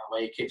of white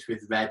away kits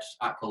with red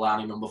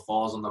Aquilani number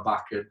 4s on the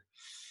back, and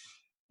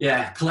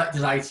yeah,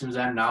 collector's items.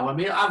 Then now, I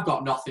mean, I've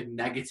got nothing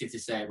negative to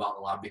say about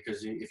the lad,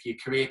 because if your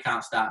career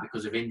can't start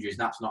because of injuries,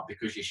 that's not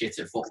because you're shit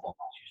at football.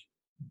 That's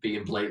just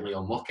being blatantly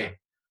unlucky.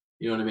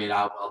 You know what I mean?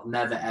 I'll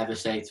never ever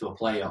say to a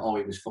player, "Oh,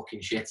 he was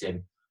fucking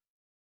shitting."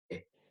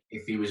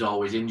 If he was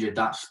always injured,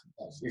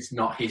 it's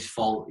not his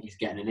fault. He's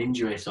getting an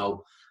injury.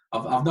 So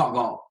I've not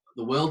got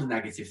the world of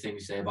negative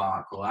things to say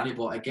about Aquilani.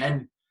 But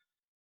again,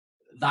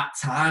 that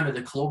time at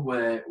the club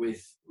where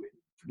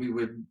we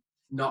were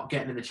not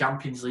getting in the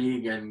Champions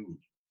League and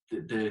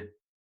the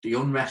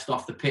unrest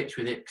off the pitch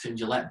with Hicks and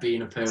Gillette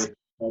being a pair of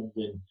and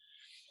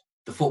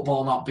the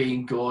football not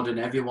being good, and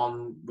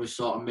everyone was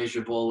sort of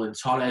miserable, and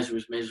Torres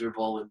was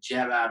miserable, and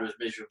Gerrard was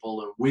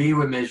miserable, and we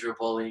were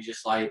miserable, and you're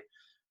just like,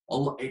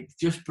 oh, it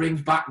just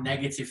brings back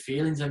negative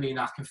feelings. I mean,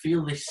 I can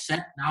feel this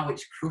set now.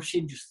 It's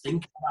crushing just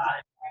thinking about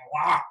it.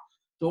 Wow.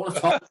 Don't want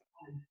to talk about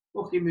it.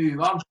 Fucking move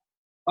on.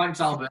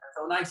 Thanks, Alberto.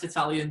 Nice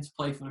Italian to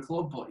play for the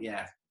club, but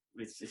yeah,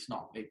 it's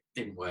not. It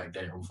didn't work,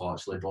 did it,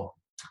 unfortunately, but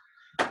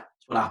that's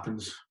what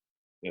happens.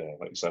 Yeah,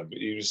 like you said, but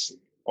he was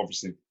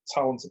obviously a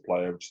talented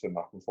player, which didn't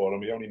happen for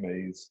him. He only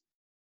made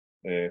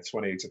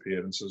 28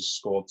 appearances,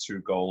 scored 2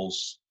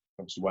 goals.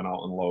 Obviously went out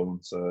on loan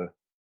to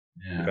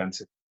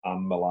Juventus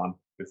and Milan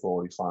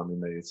before he finally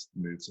made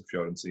the move to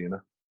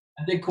Fiorentina.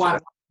 I did quite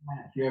like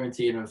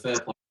Fiorentina in fair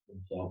play,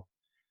 so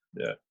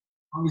yeah. As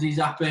long as he's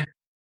happy,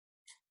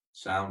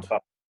 sound.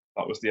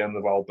 That was the end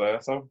of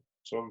Alberto.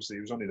 So obviously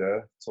he was only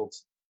there till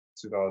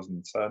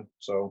 2010.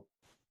 So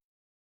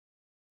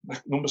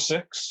number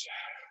 6,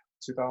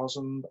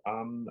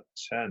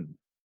 2010.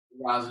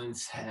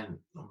 2010,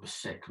 number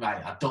 6.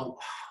 Right, I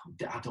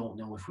don't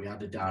know if we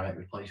had a direct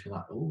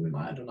replacement. Oh, we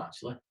might have done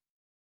actually.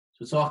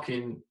 So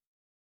talking.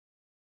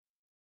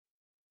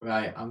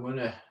 Right, I've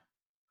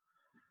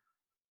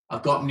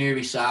got Nuri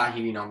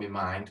Sahin on my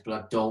mind, but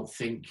I don't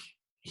think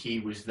he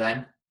was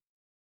then.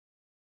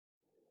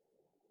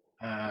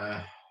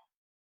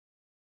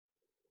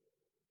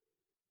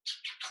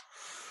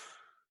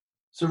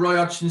 So Roy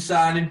Hodgson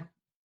signing.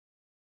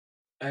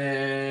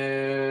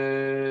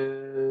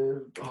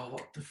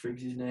 What the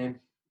frig's his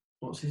name?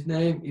 What's his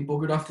name? He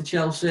buggered off to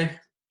Chelsea.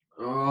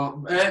 The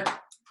Raul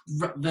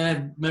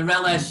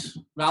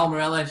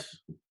Meireles.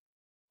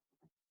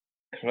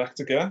 Correct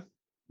again.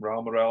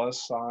 Raul Meireles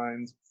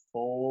signed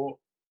for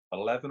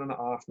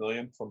 11.5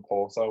 million from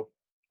Porto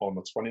on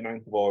the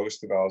 29th of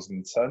August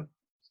 2010.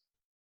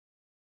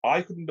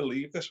 I couldn't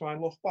believe this when I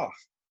look back,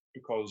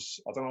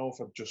 because I don't know if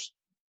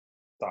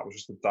that was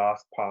just the dark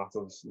part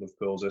of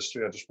Liverpool's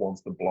history. I just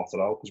wanted to blot it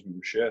out because we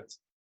were shit.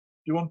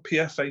 Do you want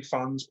PFA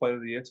Fans Player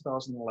of the Year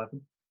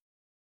 2011?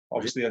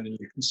 Obviously, and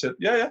you consider,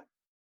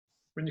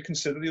 when you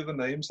consider the other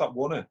names that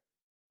won it,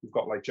 you've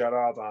got like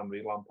Gerrard,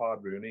 Henry,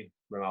 Lampard, Rooney,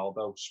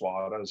 Ronaldo,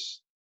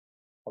 Suarez.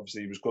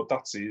 Obviously, he was good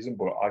that season,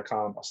 but I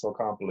still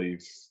can't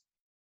believe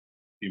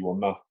he won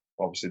that.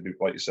 Obviously,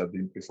 like you said,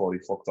 before he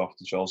fucked off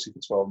to Chelsea for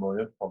 12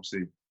 million.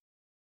 Obviously,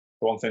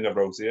 the one thing I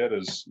wrote here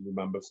is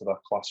remember for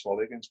that class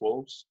volley against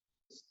Wolves.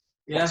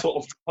 Yeah. Sort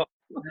of.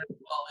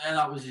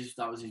 That was his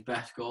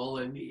best goal.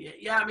 And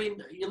yeah, I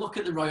mean, you look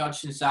at the Roy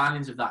Hodgson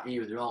signings of that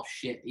era; they're all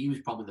shit. He was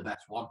probably the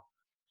best one.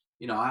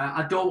 You know,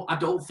 I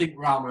don't think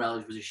Raul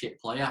Meireles was a shit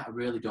player. I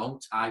really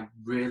don't. I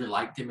really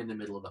liked him in the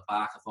middle of the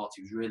park. I thought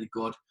he was really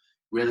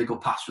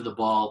good pass for the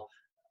ball.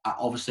 I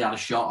obviously had a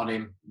shot on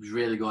him. It was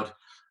really good.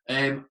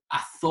 I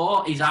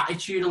thought his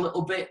attitude a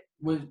little bit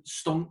was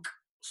stunk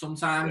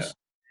sometimes. Yeah.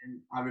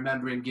 And I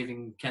remember him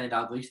giving Kenny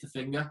Dalglish the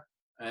finger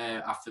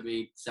after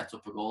we set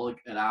up a goal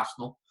at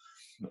Arsenal.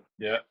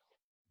 Yeah.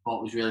 Thought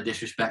it was really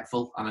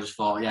disrespectful, and I just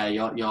thought, yeah,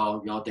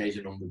 your days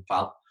are numbered,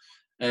 pal.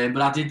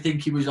 But I did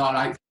think he was all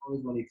right for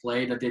us when he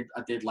played. I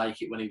did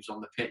like it when he was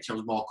on the pitch. I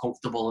was more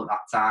comfortable at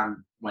that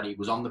time when he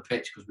was on the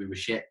pitch because we were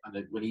shit.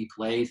 And when he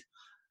played,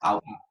 I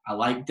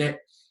liked it.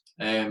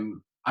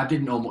 I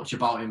didn't know much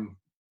about him.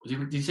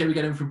 Did you say we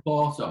get him from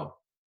Porto?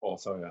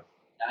 Porto, yeah.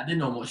 I didn't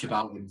know much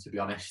about him, to be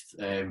honest.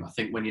 I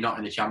think when you're not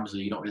in the Champions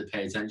League, you don't really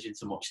pay attention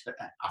to much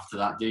after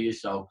that, do you?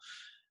 So,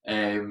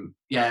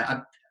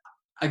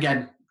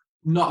 again,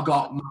 not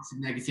got massive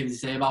negativity to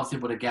say about him,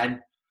 but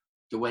again,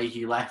 the way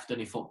he left and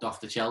he fucked off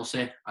to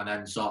Chelsea and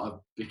then sort of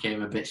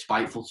became a bit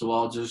spiteful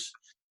towards us.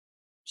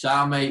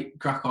 So, mate,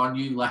 crack on.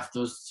 You left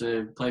us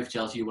to play for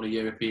Chelsea. You won a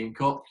European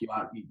Cup.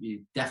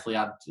 You definitely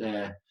had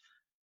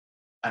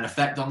an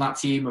effect on that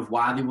team of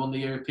why they won the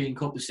European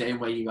Cup, the same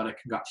way you got to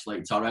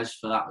congratulate Torres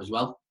for that as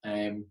well.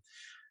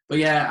 But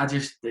yeah,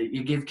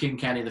 you give King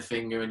Kenny the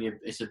finger and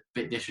it's a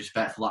bit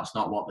disrespectful. That's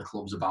not what the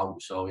club's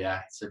about. So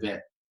yeah, it's a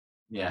bit,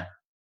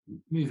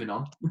 moving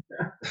on.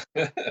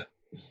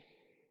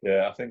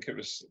 Yeah, I think it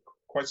was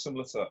quite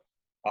similar to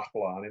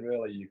Aquilani,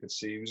 really. You could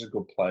see he was a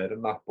good player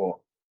in that, but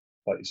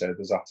like you said,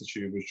 his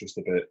attitude was just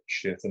a bit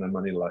shit. And then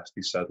when he left,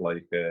 he said,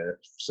 like,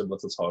 similar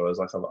to Torres,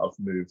 like, I've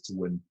moved to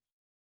win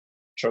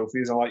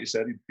trophies. And like you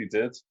said, he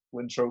did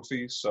win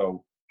trophies.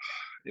 So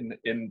in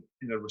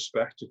a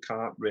respect, you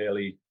can't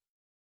really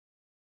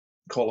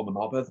call him a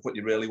knobhead, but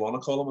you really want to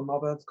call him a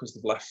knobhead because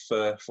they've left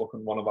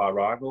fucking one of our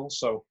rivals.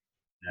 So,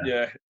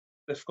 yeah,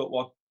 difficult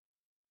one.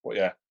 But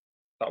yeah,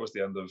 that was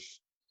the end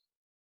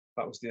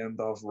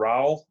of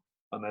Raul.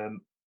 And then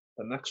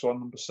the next one,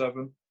 number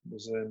 7,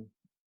 was in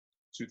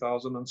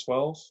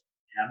 2012.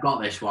 Yeah, I've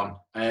got this one.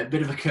 A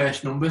bit of a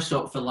cursed number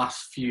so for the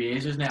last few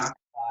years, isn't it?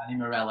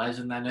 Meireles,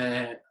 and then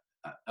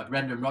a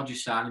Brendan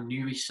Rodgers signing,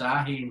 Nuri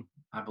Sahin,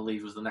 I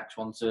believe, was the next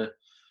one to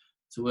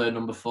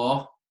number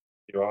 4.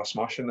 You are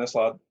smashing this,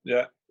 lad.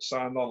 Yeah,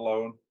 signed on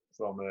loan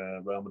from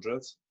Real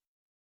Madrid.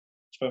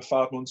 Spent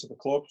 5 months at the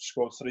club,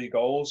 scored 3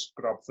 goals,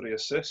 grabbed 3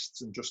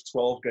 assists in just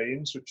 12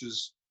 games, which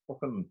is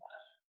Fucking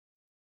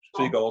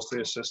 3 goals,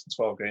 3 assists in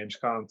 12 games.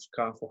 Can't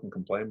fucking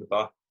complain with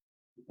that.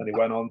 And he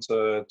went on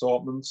to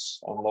Dortmund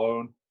on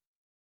loan.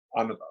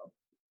 And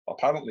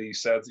apparently he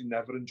said he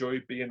never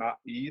enjoyed being at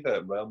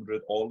either Real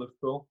Madrid or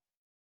Liverpool,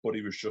 but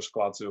he was just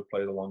glad to have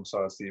played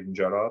alongside Steven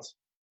Gerrard.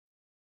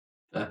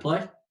 Fair play.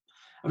 I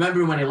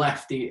remember when he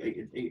left,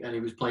 he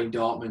was playing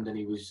Dortmund, and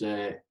he was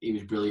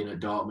brilliant at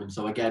Dortmund.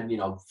 So again,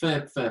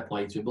 fair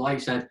play to him. But like I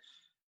said,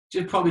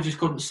 just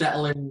couldn't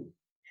settle in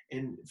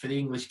for the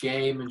English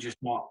game, and just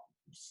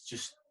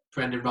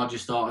Brendan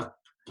Rodgers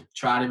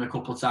tried him a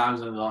couple of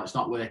times, and thought it's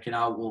not working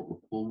out.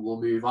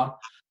 We'll move on.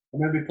 I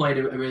remember he played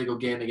a really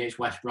good game against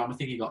West Brom. I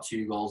think he got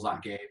 2 goals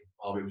that game.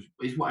 Or it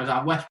was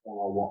West Brom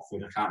or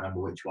Watford. I can't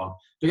remember which one.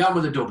 Began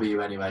with a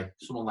W anyway.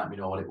 Someone let me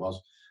know what it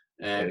was.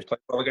 He played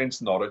well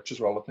against Norwich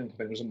as well. I think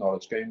it was a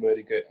Norwich game where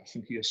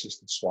he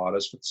assisted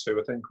Suarez for 2,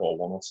 I think, or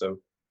 1 or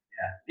 2.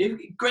 Yeah,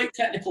 great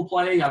technical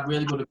play. He had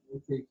really good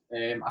ability.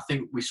 I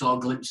think we saw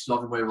glimpses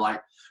of him where we were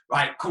like,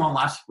 right, come on,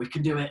 lads, we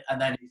can do it.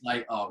 And then he's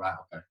like, oh, right,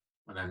 okay.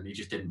 And then he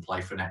just didn't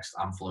play for the next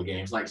handful of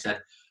games. Like I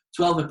said,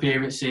 12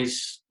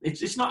 appearances.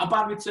 It's not a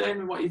bad return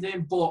with what he's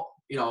doing, but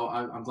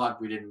I'm glad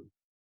we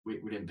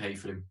didn't pay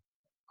for him,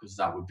 because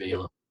that would be a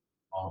little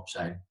more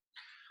upsetting.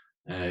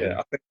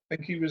 I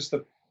think he was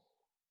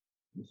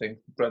I think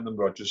Brendan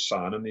Rodgers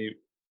signing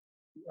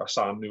a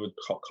signing who would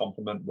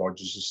complement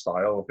Rodgers'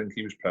 style. I think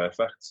he was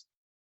perfect.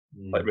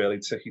 Like really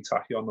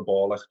ticky-tacky on the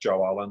ball, like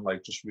Joe Allen,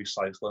 like just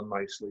recycling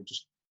nicely,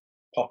 just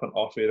popping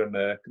off here and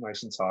there,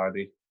 nice and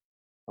tidy.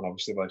 And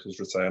obviously, like his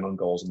return on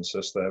goals and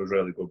assists there was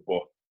really good,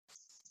 but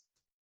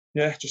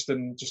yeah, just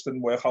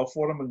didn't work out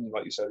for him. And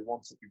like you said, he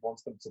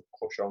wants them to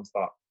push on to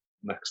that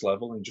next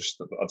level. And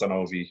I don't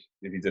know if he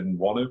didn't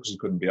want to, because he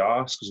couldn't be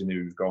asked, because he knew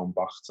he was going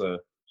back to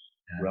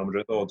Real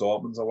Madrid or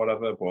Dortmund or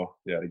whatever. But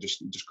yeah, he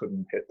just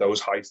couldn't hit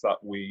those heights that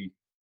we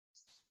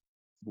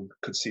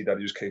could see that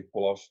he was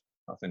capable of,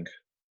 I think.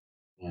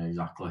 Yeah,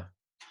 exactly.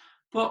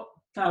 But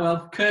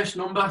curse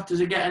number. Does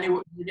it get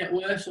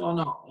worse or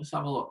not? Let's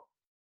have a look.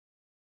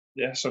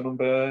 Yeah, so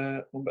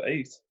number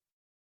 8,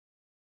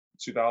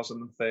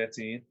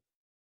 2013.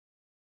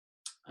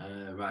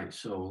 Right,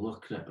 so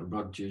looking at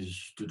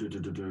Rodgers,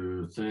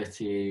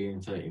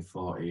 13,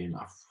 14.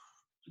 I'm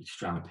just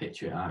trying to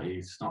picture it out.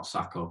 It's not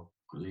Sacco,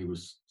 because he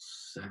was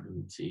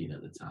 17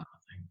 at the time, I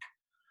think.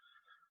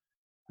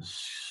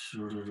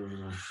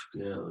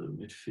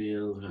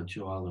 Midfield,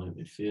 Joe Allen at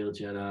midfield,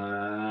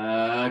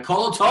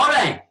 Colo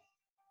Torre!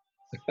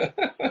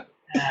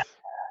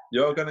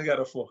 You're going to get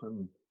a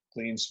fucking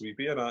clean sweep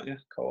here, aren't you?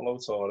 Colo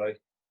Torre.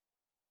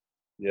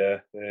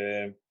 Yeah,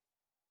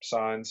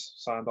 signed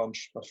on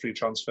a free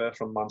transfer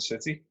from Man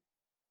City.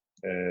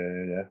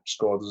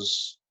 Scored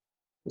his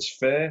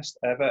first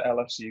ever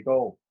LFC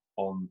goal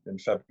in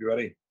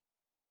February.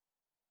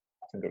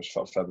 I think it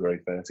was February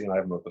 13. I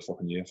haven't looked the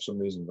fucking year for some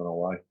reason. I don't know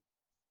why.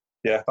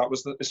 Yeah, that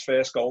was his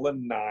first goal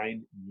in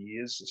 9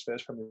 years. His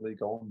first Premier League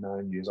goal in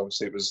 9 years.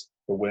 Obviously, it was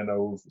the 6-0 win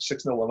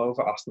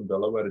over Aston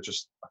Villa, where a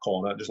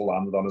corner just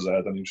landed on his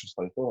head, and he was just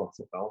like, "Oh,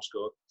 that was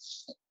good."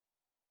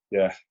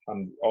 Yeah,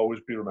 and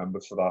always be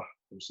remembered for that.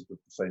 Obviously, the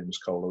famous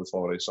Colo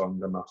Torre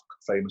song and that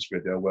famous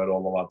video where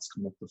all the lads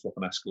come up the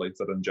fucking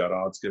escalator and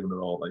Gerrard's giving it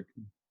all. Like,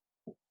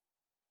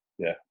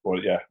 yeah,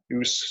 but yeah, he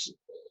was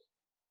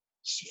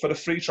for the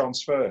free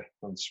transfer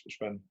and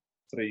spent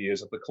 3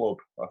 years at the club.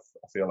 I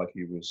feel like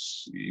he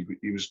was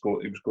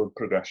good. It was good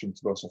progression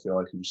to us. I feel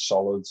like he was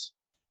solid.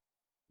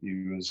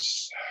 He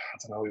was, I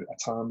don't know, at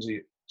times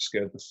he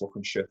scared the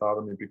fucking shit out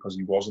of me, because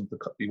he wasn't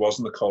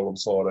the Colo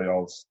Torre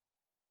of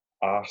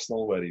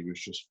Arsenal, where he was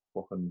just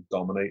fucking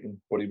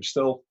dominating, but he was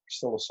still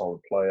a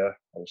solid player.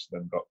 Obviously,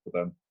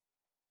 then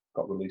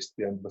got released at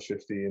the end of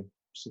the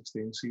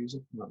 15-16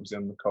 season, and that was the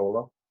end of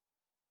Colo.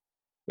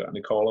 Got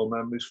any Colo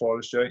memories for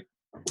us, Jay?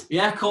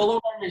 Yeah, Colo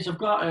memories. I've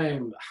got. I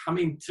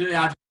just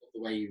the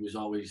way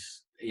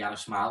he had a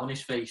smile on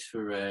his face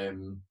for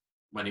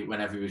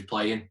whenever he was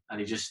playing,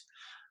 and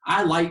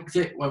I liked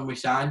it when we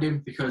signed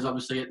him, because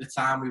obviously at the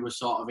time we were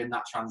sort of in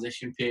that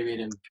transition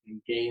period, and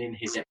gaining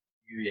his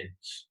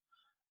experience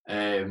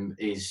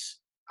is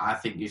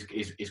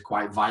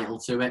quite vital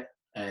to it.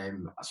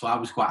 So I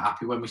was quite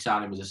happy when we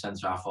signed him as a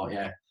centre half. I thought,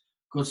 yeah,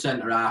 good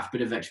centre half,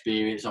 bit of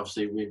experience.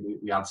 Obviously, we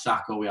had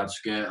Sacco, we had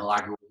Skrtel,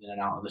 Agger in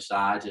and out of the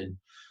side,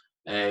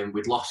 and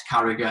we'd lost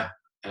Carragher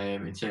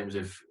in terms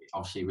of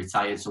obviously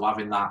retired. So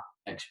having that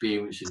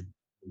experience is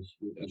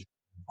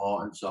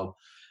important. So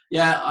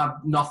yeah,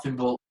 I've nothing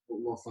but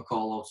love for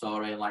Colo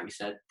Torre, and like you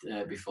said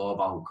before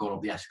about going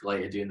up the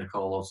escalator doing the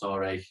Colo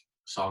Torre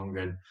song,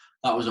 and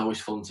that was always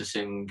fun to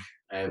sing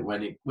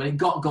when it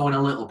got going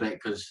a little bit,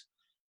 because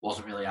it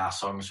wasn't really our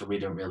song, so we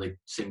didn't really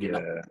sing it.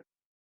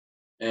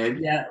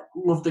 Yeah,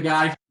 loved the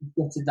guy.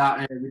 Gutted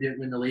that we didn't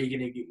win the league,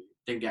 and he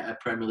didn't get a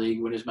Premier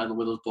League winners medal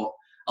with us, but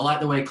I like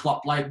the way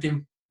Klopp liked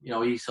him.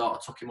 He sort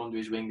of took him under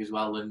his wing as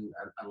well, and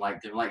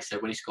liked him. Like I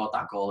said, when he scored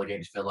that goal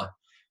against Villa,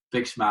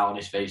 big smile on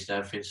his face and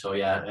everything. So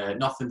yeah,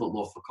 nothing but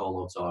love for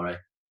Colo Torre.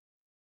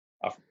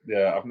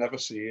 I've never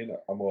seen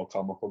a more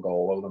comical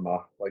goal than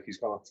that. Like, he's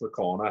gone up to the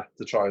corner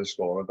to try and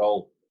score a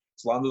goal,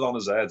 It's landed on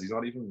his head. He's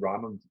not even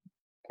ran and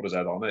put his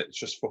head on it. It's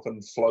just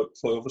fucking flew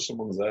over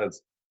someone's head.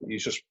 It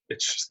just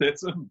hit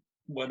him,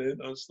 went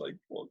in. I was like,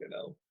 fucking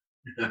hell.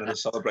 And then the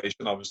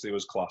celebration obviously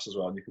was class as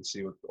well. And you could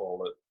see with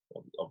all the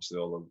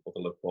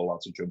Liverpool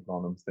lads are jumping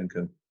on him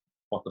thinking,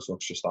 what the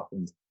fuck's just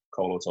happened?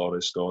 Kolo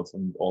Touré scored,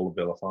 and all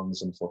the Villa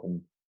fans and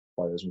fucking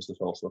players must have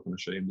felt fucking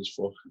ashamed as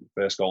fuck.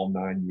 First goal in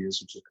 9 years,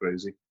 which is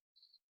crazy.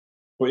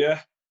 But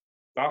yeah,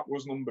 that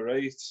was number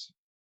 8.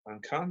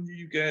 And can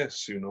you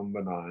guess who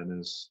number 9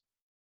 is?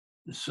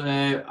 So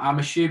I'm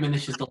assuming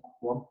this is the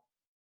last one.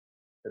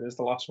 It is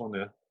the last one,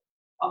 yeah.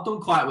 I've done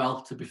quite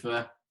well, to be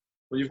fair.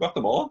 Well, you've got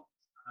them all.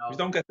 If you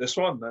don't get this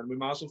one, then we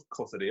might as well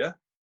cut it here.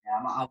 Yeah,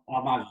 I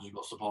might as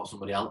well support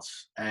somebody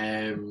else.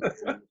 Yeah,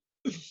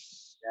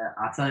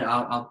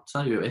 I'll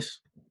tell you who it is.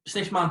 It's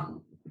this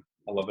man.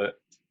 I love it.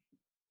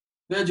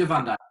 Virgil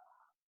van Dijk.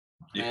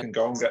 You can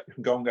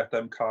go and get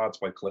them cards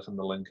by clicking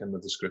the link in the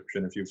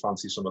description if you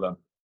fancy some of them.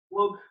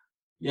 Well,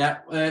 yeah,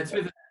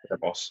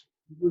 Boss.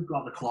 We've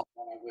got the clock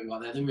on. We've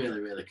got they're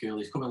really, really cool.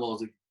 He's coming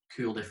loads of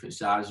cool different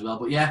sizes as well.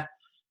 But yeah,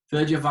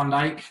 Virgil van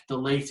Dijk, the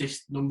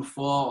latest number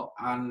 4,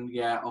 and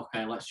yeah,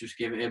 okay, let's just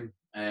give it him.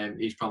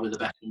 He's probably the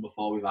best number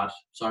 4 we've had.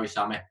 Sorry,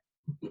 Sammy.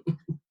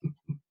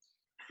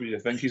 You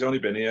think he's only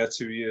been here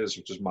 2 years,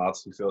 which is mad.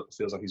 He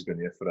feels like he's been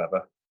here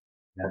forever.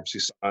 Yeah.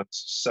 Obviously, signed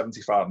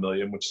 75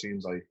 million, which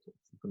seems like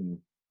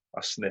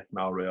a snip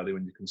now, really,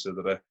 when you consider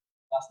it.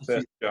 That's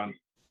the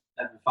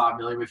 75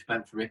 million we've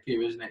spent for Ricky,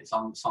 isn't it? It's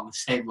on the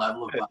same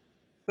level of that.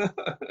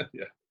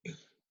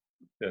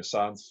 Yeah,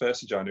 signed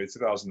 1st of January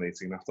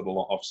 2018 after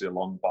obviously a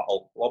long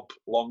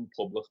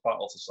public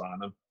battle to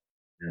sign him.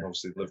 Yeah.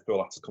 Obviously,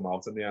 Liverpool had to come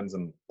out in the end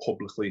and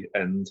publicly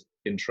end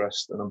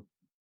interest in him.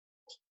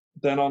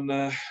 Then on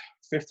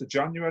 5th of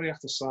January,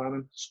 after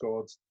signing,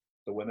 scored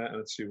the winner in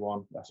a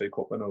 2-1 FA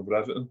Cup win over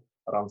Everton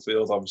at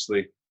Anfield.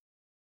 Obviously,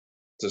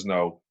 there's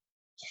no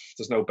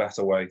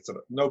better way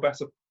no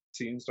better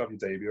teams to have your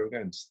debut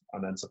against,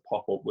 and then to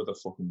pop up with a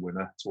fucking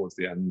winner towards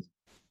the end.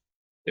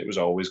 It was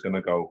always going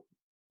to go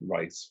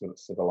right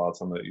for the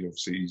lads, and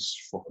obviously he's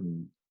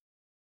fucking.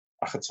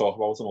 I could talk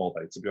about him all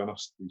day, to be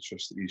honest. He's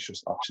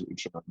just absolutely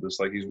tremendous.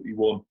 Like he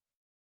won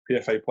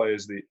PFA Player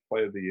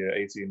of the Year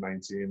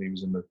 18-19. He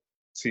was in the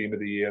Team of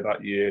the Year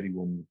that year. He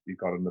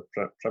got in the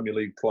Premier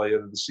League Player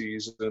of the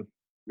Season,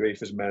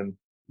 UEFA's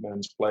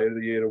Men's Player of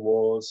the Year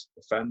awards,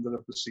 Defender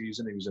of the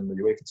Season. He was in the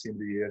UEFA Team of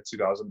the Year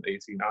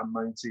 2018 and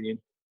 19.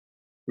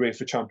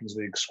 UEFA Champions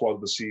League Squad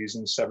of the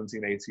Season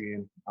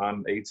 17-18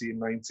 and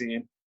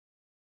 18-19.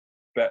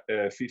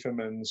 FIFA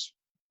Men's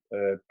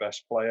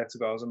Best Player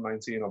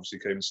 2019. Obviously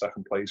came in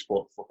second place,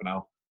 but fucking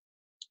hell,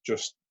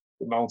 just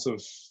the amount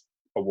of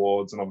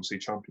awards, and obviously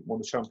won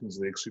the Champions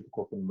League, Super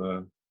Cup, and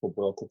the Club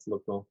World Cup for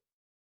Liverpool.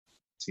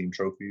 Team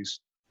trophies.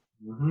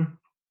 Mm-hmm.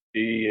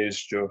 He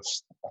is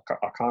just.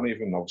 I can't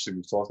even. Obviously,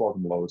 we've talked about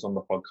him loads on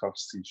the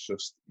podcast. He's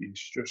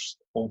just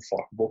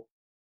unflappable.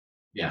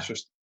 Yeah. It's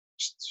just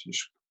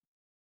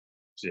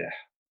yeah.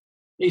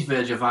 He's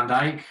Virgil van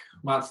Dijk.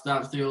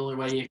 That's the only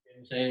way you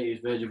can say it. He's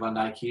Virgil van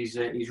Dijk. He's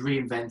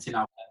reinventing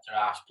our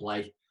centre-half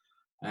play.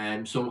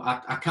 So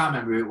I can't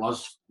remember who it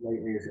was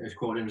lately has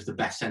quoted him as the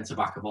best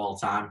centre-back of all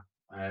time.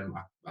 I'm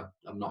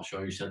not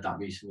sure who said that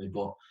recently,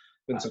 but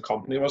Vincent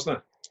Kompany, wasn't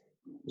it?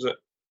 Was it?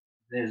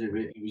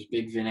 It was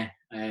Big Vinny.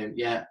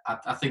 Yeah,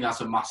 I think that's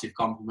a massive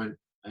compliment,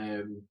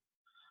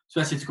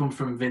 especially to come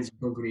from Vincent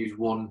Kompany, who's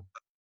won,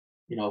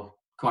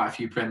 quite a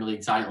few Premier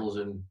League titles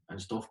and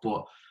stuff.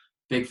 But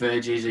Big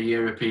Virgil is a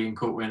European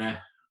Cup winner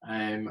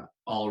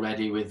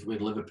already with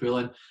Liverpool,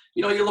 and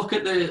you look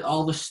at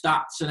all the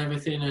stats and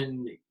everything,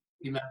 and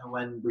you remember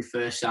when we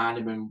first signed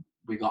him and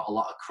we got a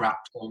lot of crap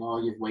saying,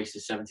 "Oh, you've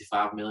wasted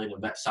 75 million,"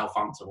 and bet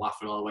Southampton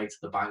laughing all the way to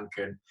the bank.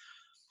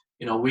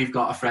 And we've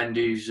got a friend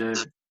who's a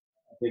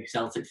big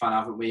Celtic fan,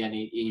 haven't we? And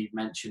he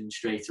mentioned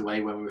straight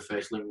away when we were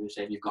first linked, we were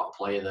saying, "You've got a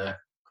player there,"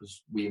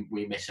 because we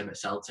miss him at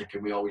Celtic,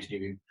 and we always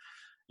knew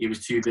he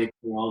was too big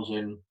for us.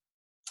 And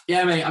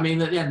yeah, mate, I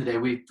mean, at the end of the day,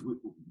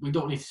 we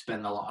don't need to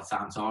spend a lot of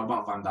time talking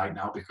about Van Dijk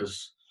now,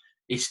 because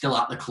he's still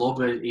at the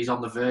club. He's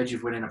on the verge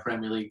of winning a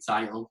Premier League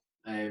title.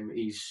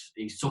 He's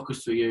took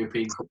us to a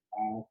European Cup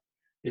final.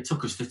 It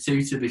took us to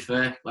 2, to be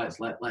fair. Let's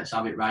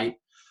have it right.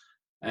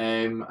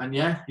 And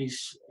yeah,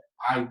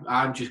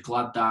 I'm just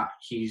glad that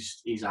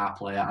he's our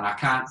player, and I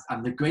can't.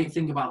 And the great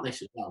thing about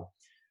this as well,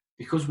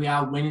 because we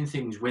are winning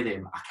things with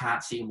him, I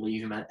can't see him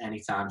leaving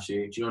anytime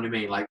soon. Do you know what I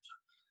mean? Like,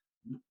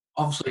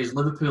 obviously, as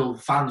Liverpool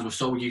fans, we're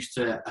so used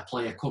to a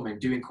player coming,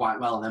 doing quite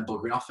well, and then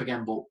buggering off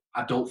again. But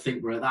I don't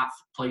think we're at that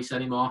place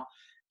anymore.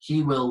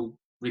 He will,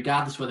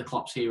 regardless whether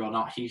Klopp's here or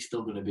not, he's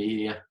still going to be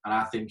here, and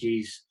I think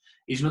he's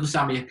another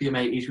Sami Hyypiä,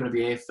 mate. He's going to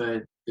be here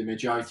for the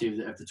majority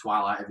of the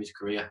twilight of his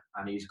career,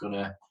 and he's going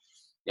to.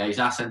 Yeah, he's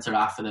our centre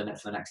half for the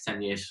next 10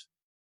 years.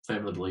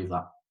 Firmly believe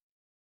that.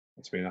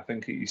 I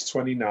think he's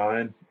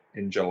 29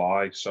 in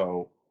July,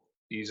 so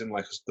he's in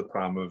like the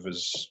prime of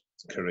his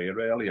career,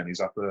 really, and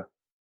he's at the.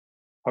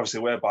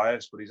 Obviously, we're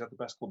biased, but he's at the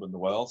best club in the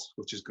world,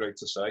 which is great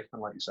to say.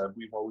 And like you said,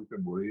 we've always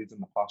been worried in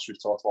the past.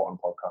 We've talked about on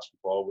podcasts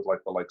before with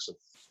like the likes of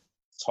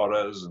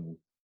Torres and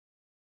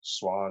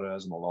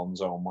Suarez and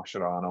Alonso and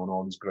Mascherano and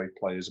all these great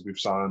players that we've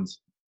signed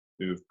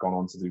who've gone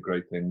on to do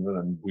great things,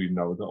 and we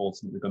know they're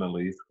ultimately going to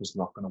leave because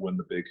they're not going to win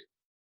the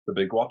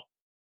big one.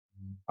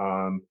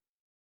 And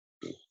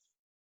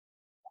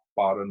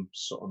barring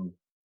something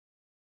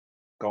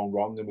going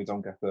wrong and we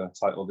don't get the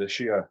title this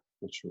year,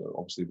 which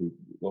obviously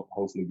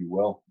hopefully we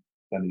will,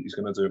 then he's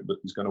going to do it, but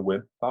he's going to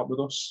win that with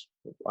us,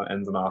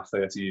 ending our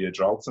 30-year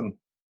drought. And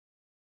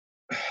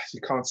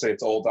you can't say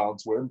it's all down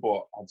to him,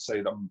 but I'd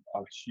say that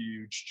a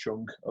huge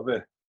chunk of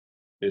it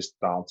is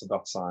down to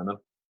that signing.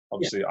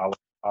 Obviously,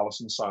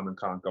 Alisson's signing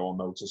can't go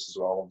unnoticed as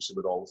well, obviously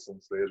with all the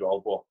front three as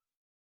well, but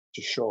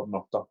just shorten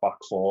up that back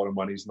four, and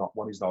when he's not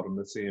on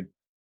the team,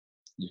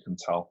 you can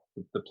tell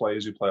the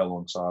players who play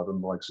alongside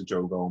him, like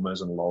Joe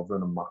Gomez and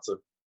Lovren and Mata,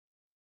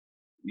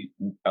 he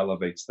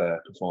elevates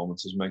their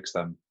performances, makes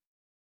them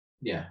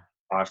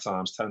 5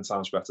 times, 10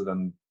 times better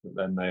than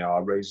they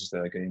are, raises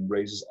their game,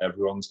 raises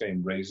everyone's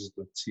game, raises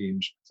the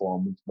team's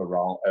performance,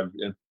 morale,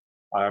 everything.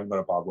 I haven't got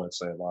a bad word to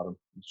say about him.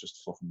 He's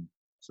just fucking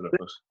terrific.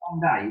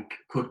 Van Dijk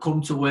could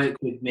come to work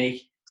with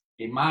me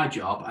in my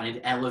job and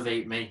he'd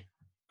elevate me.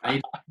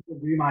 He'd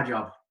do my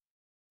job.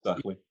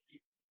 Exactly.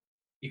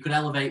 He could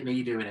elevate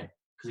me doing it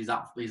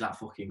because he's that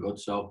fucking good.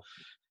 So,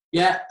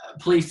 yeah,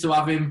 pleased to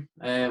have him.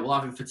 We'll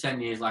have him for 10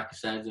 years, like I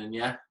said, and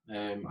I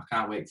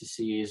can't wait to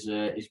see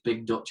his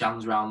big Dutch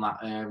hands around that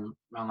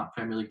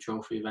Premier League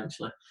trophy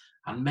eventually,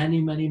 and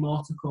many, many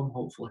more to come,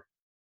 hopefully.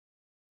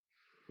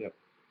 Yep.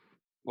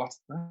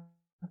 That's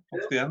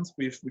the end.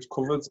 We've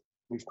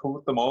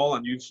covered them all,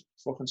 and you've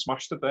fucking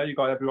smashed it there. You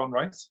got everyone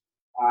right.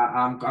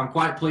 I'm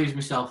quite pleased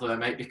myself there,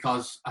 mate,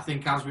 because I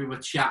think as we were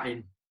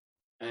chatting,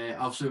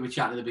 obviously we were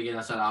chatting at the beginning.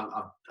 I said I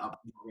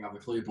don't have a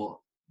clue, but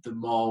the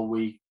more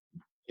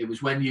it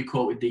was when you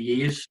quoted the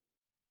years,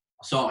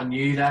 I sort of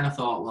knew then. I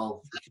thought,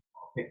 well,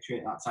 picture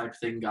it, that type of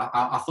thing.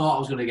 I thought I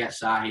was going to get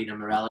Sahin and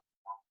Morelli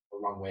the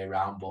wrong way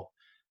around, but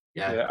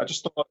yeah. I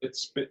just thought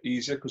it's a bit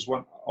easier because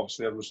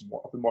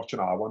I've been watching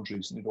our ones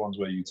recently, the ones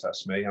where you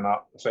test me, and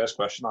the first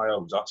question I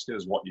always ask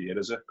is, what year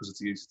is it? Because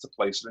it's easy to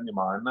place it in your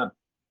mind then.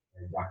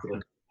 Exactly.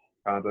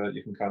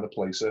 You can kind of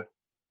place it.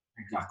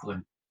 Exactly.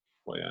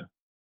 But yeah.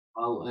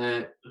 Well,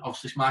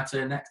 obviously it's my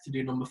turn next to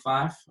do number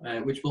 5,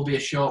 which will be a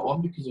short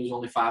one because there's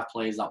only 5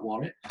 players that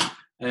won it.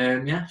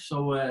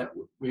 So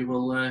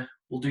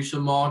we'll do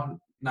some more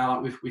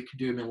now that we can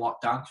do them in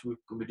lockdown, because we're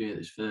going to be doing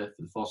this for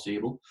the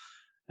foreseeable.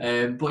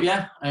 But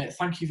yeah,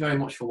 thank you very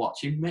much for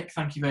watching, Mick.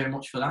 Thank you very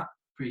much for that.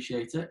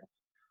 Appreciate it.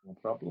 No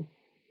problem.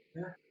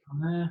 Yeah.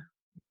 And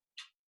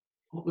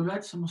what we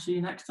read, so we'll see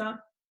you next time.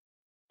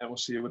 And we'll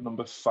see you with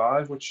number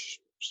 5, which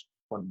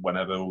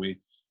whenever we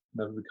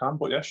can.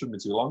 But yeah, shouldn't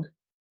be too long.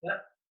 Yeah.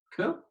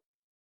 Cool.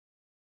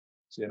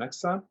 See you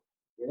next time.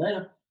 See you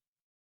later.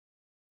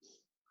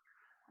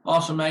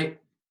 Awesome, mate.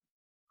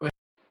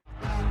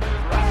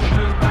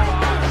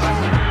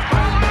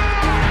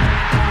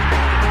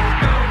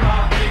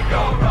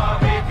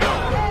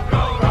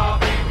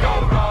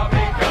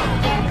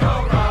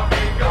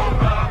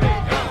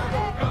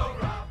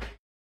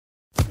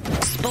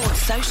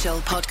 Sports Social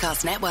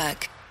Podcast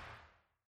Network.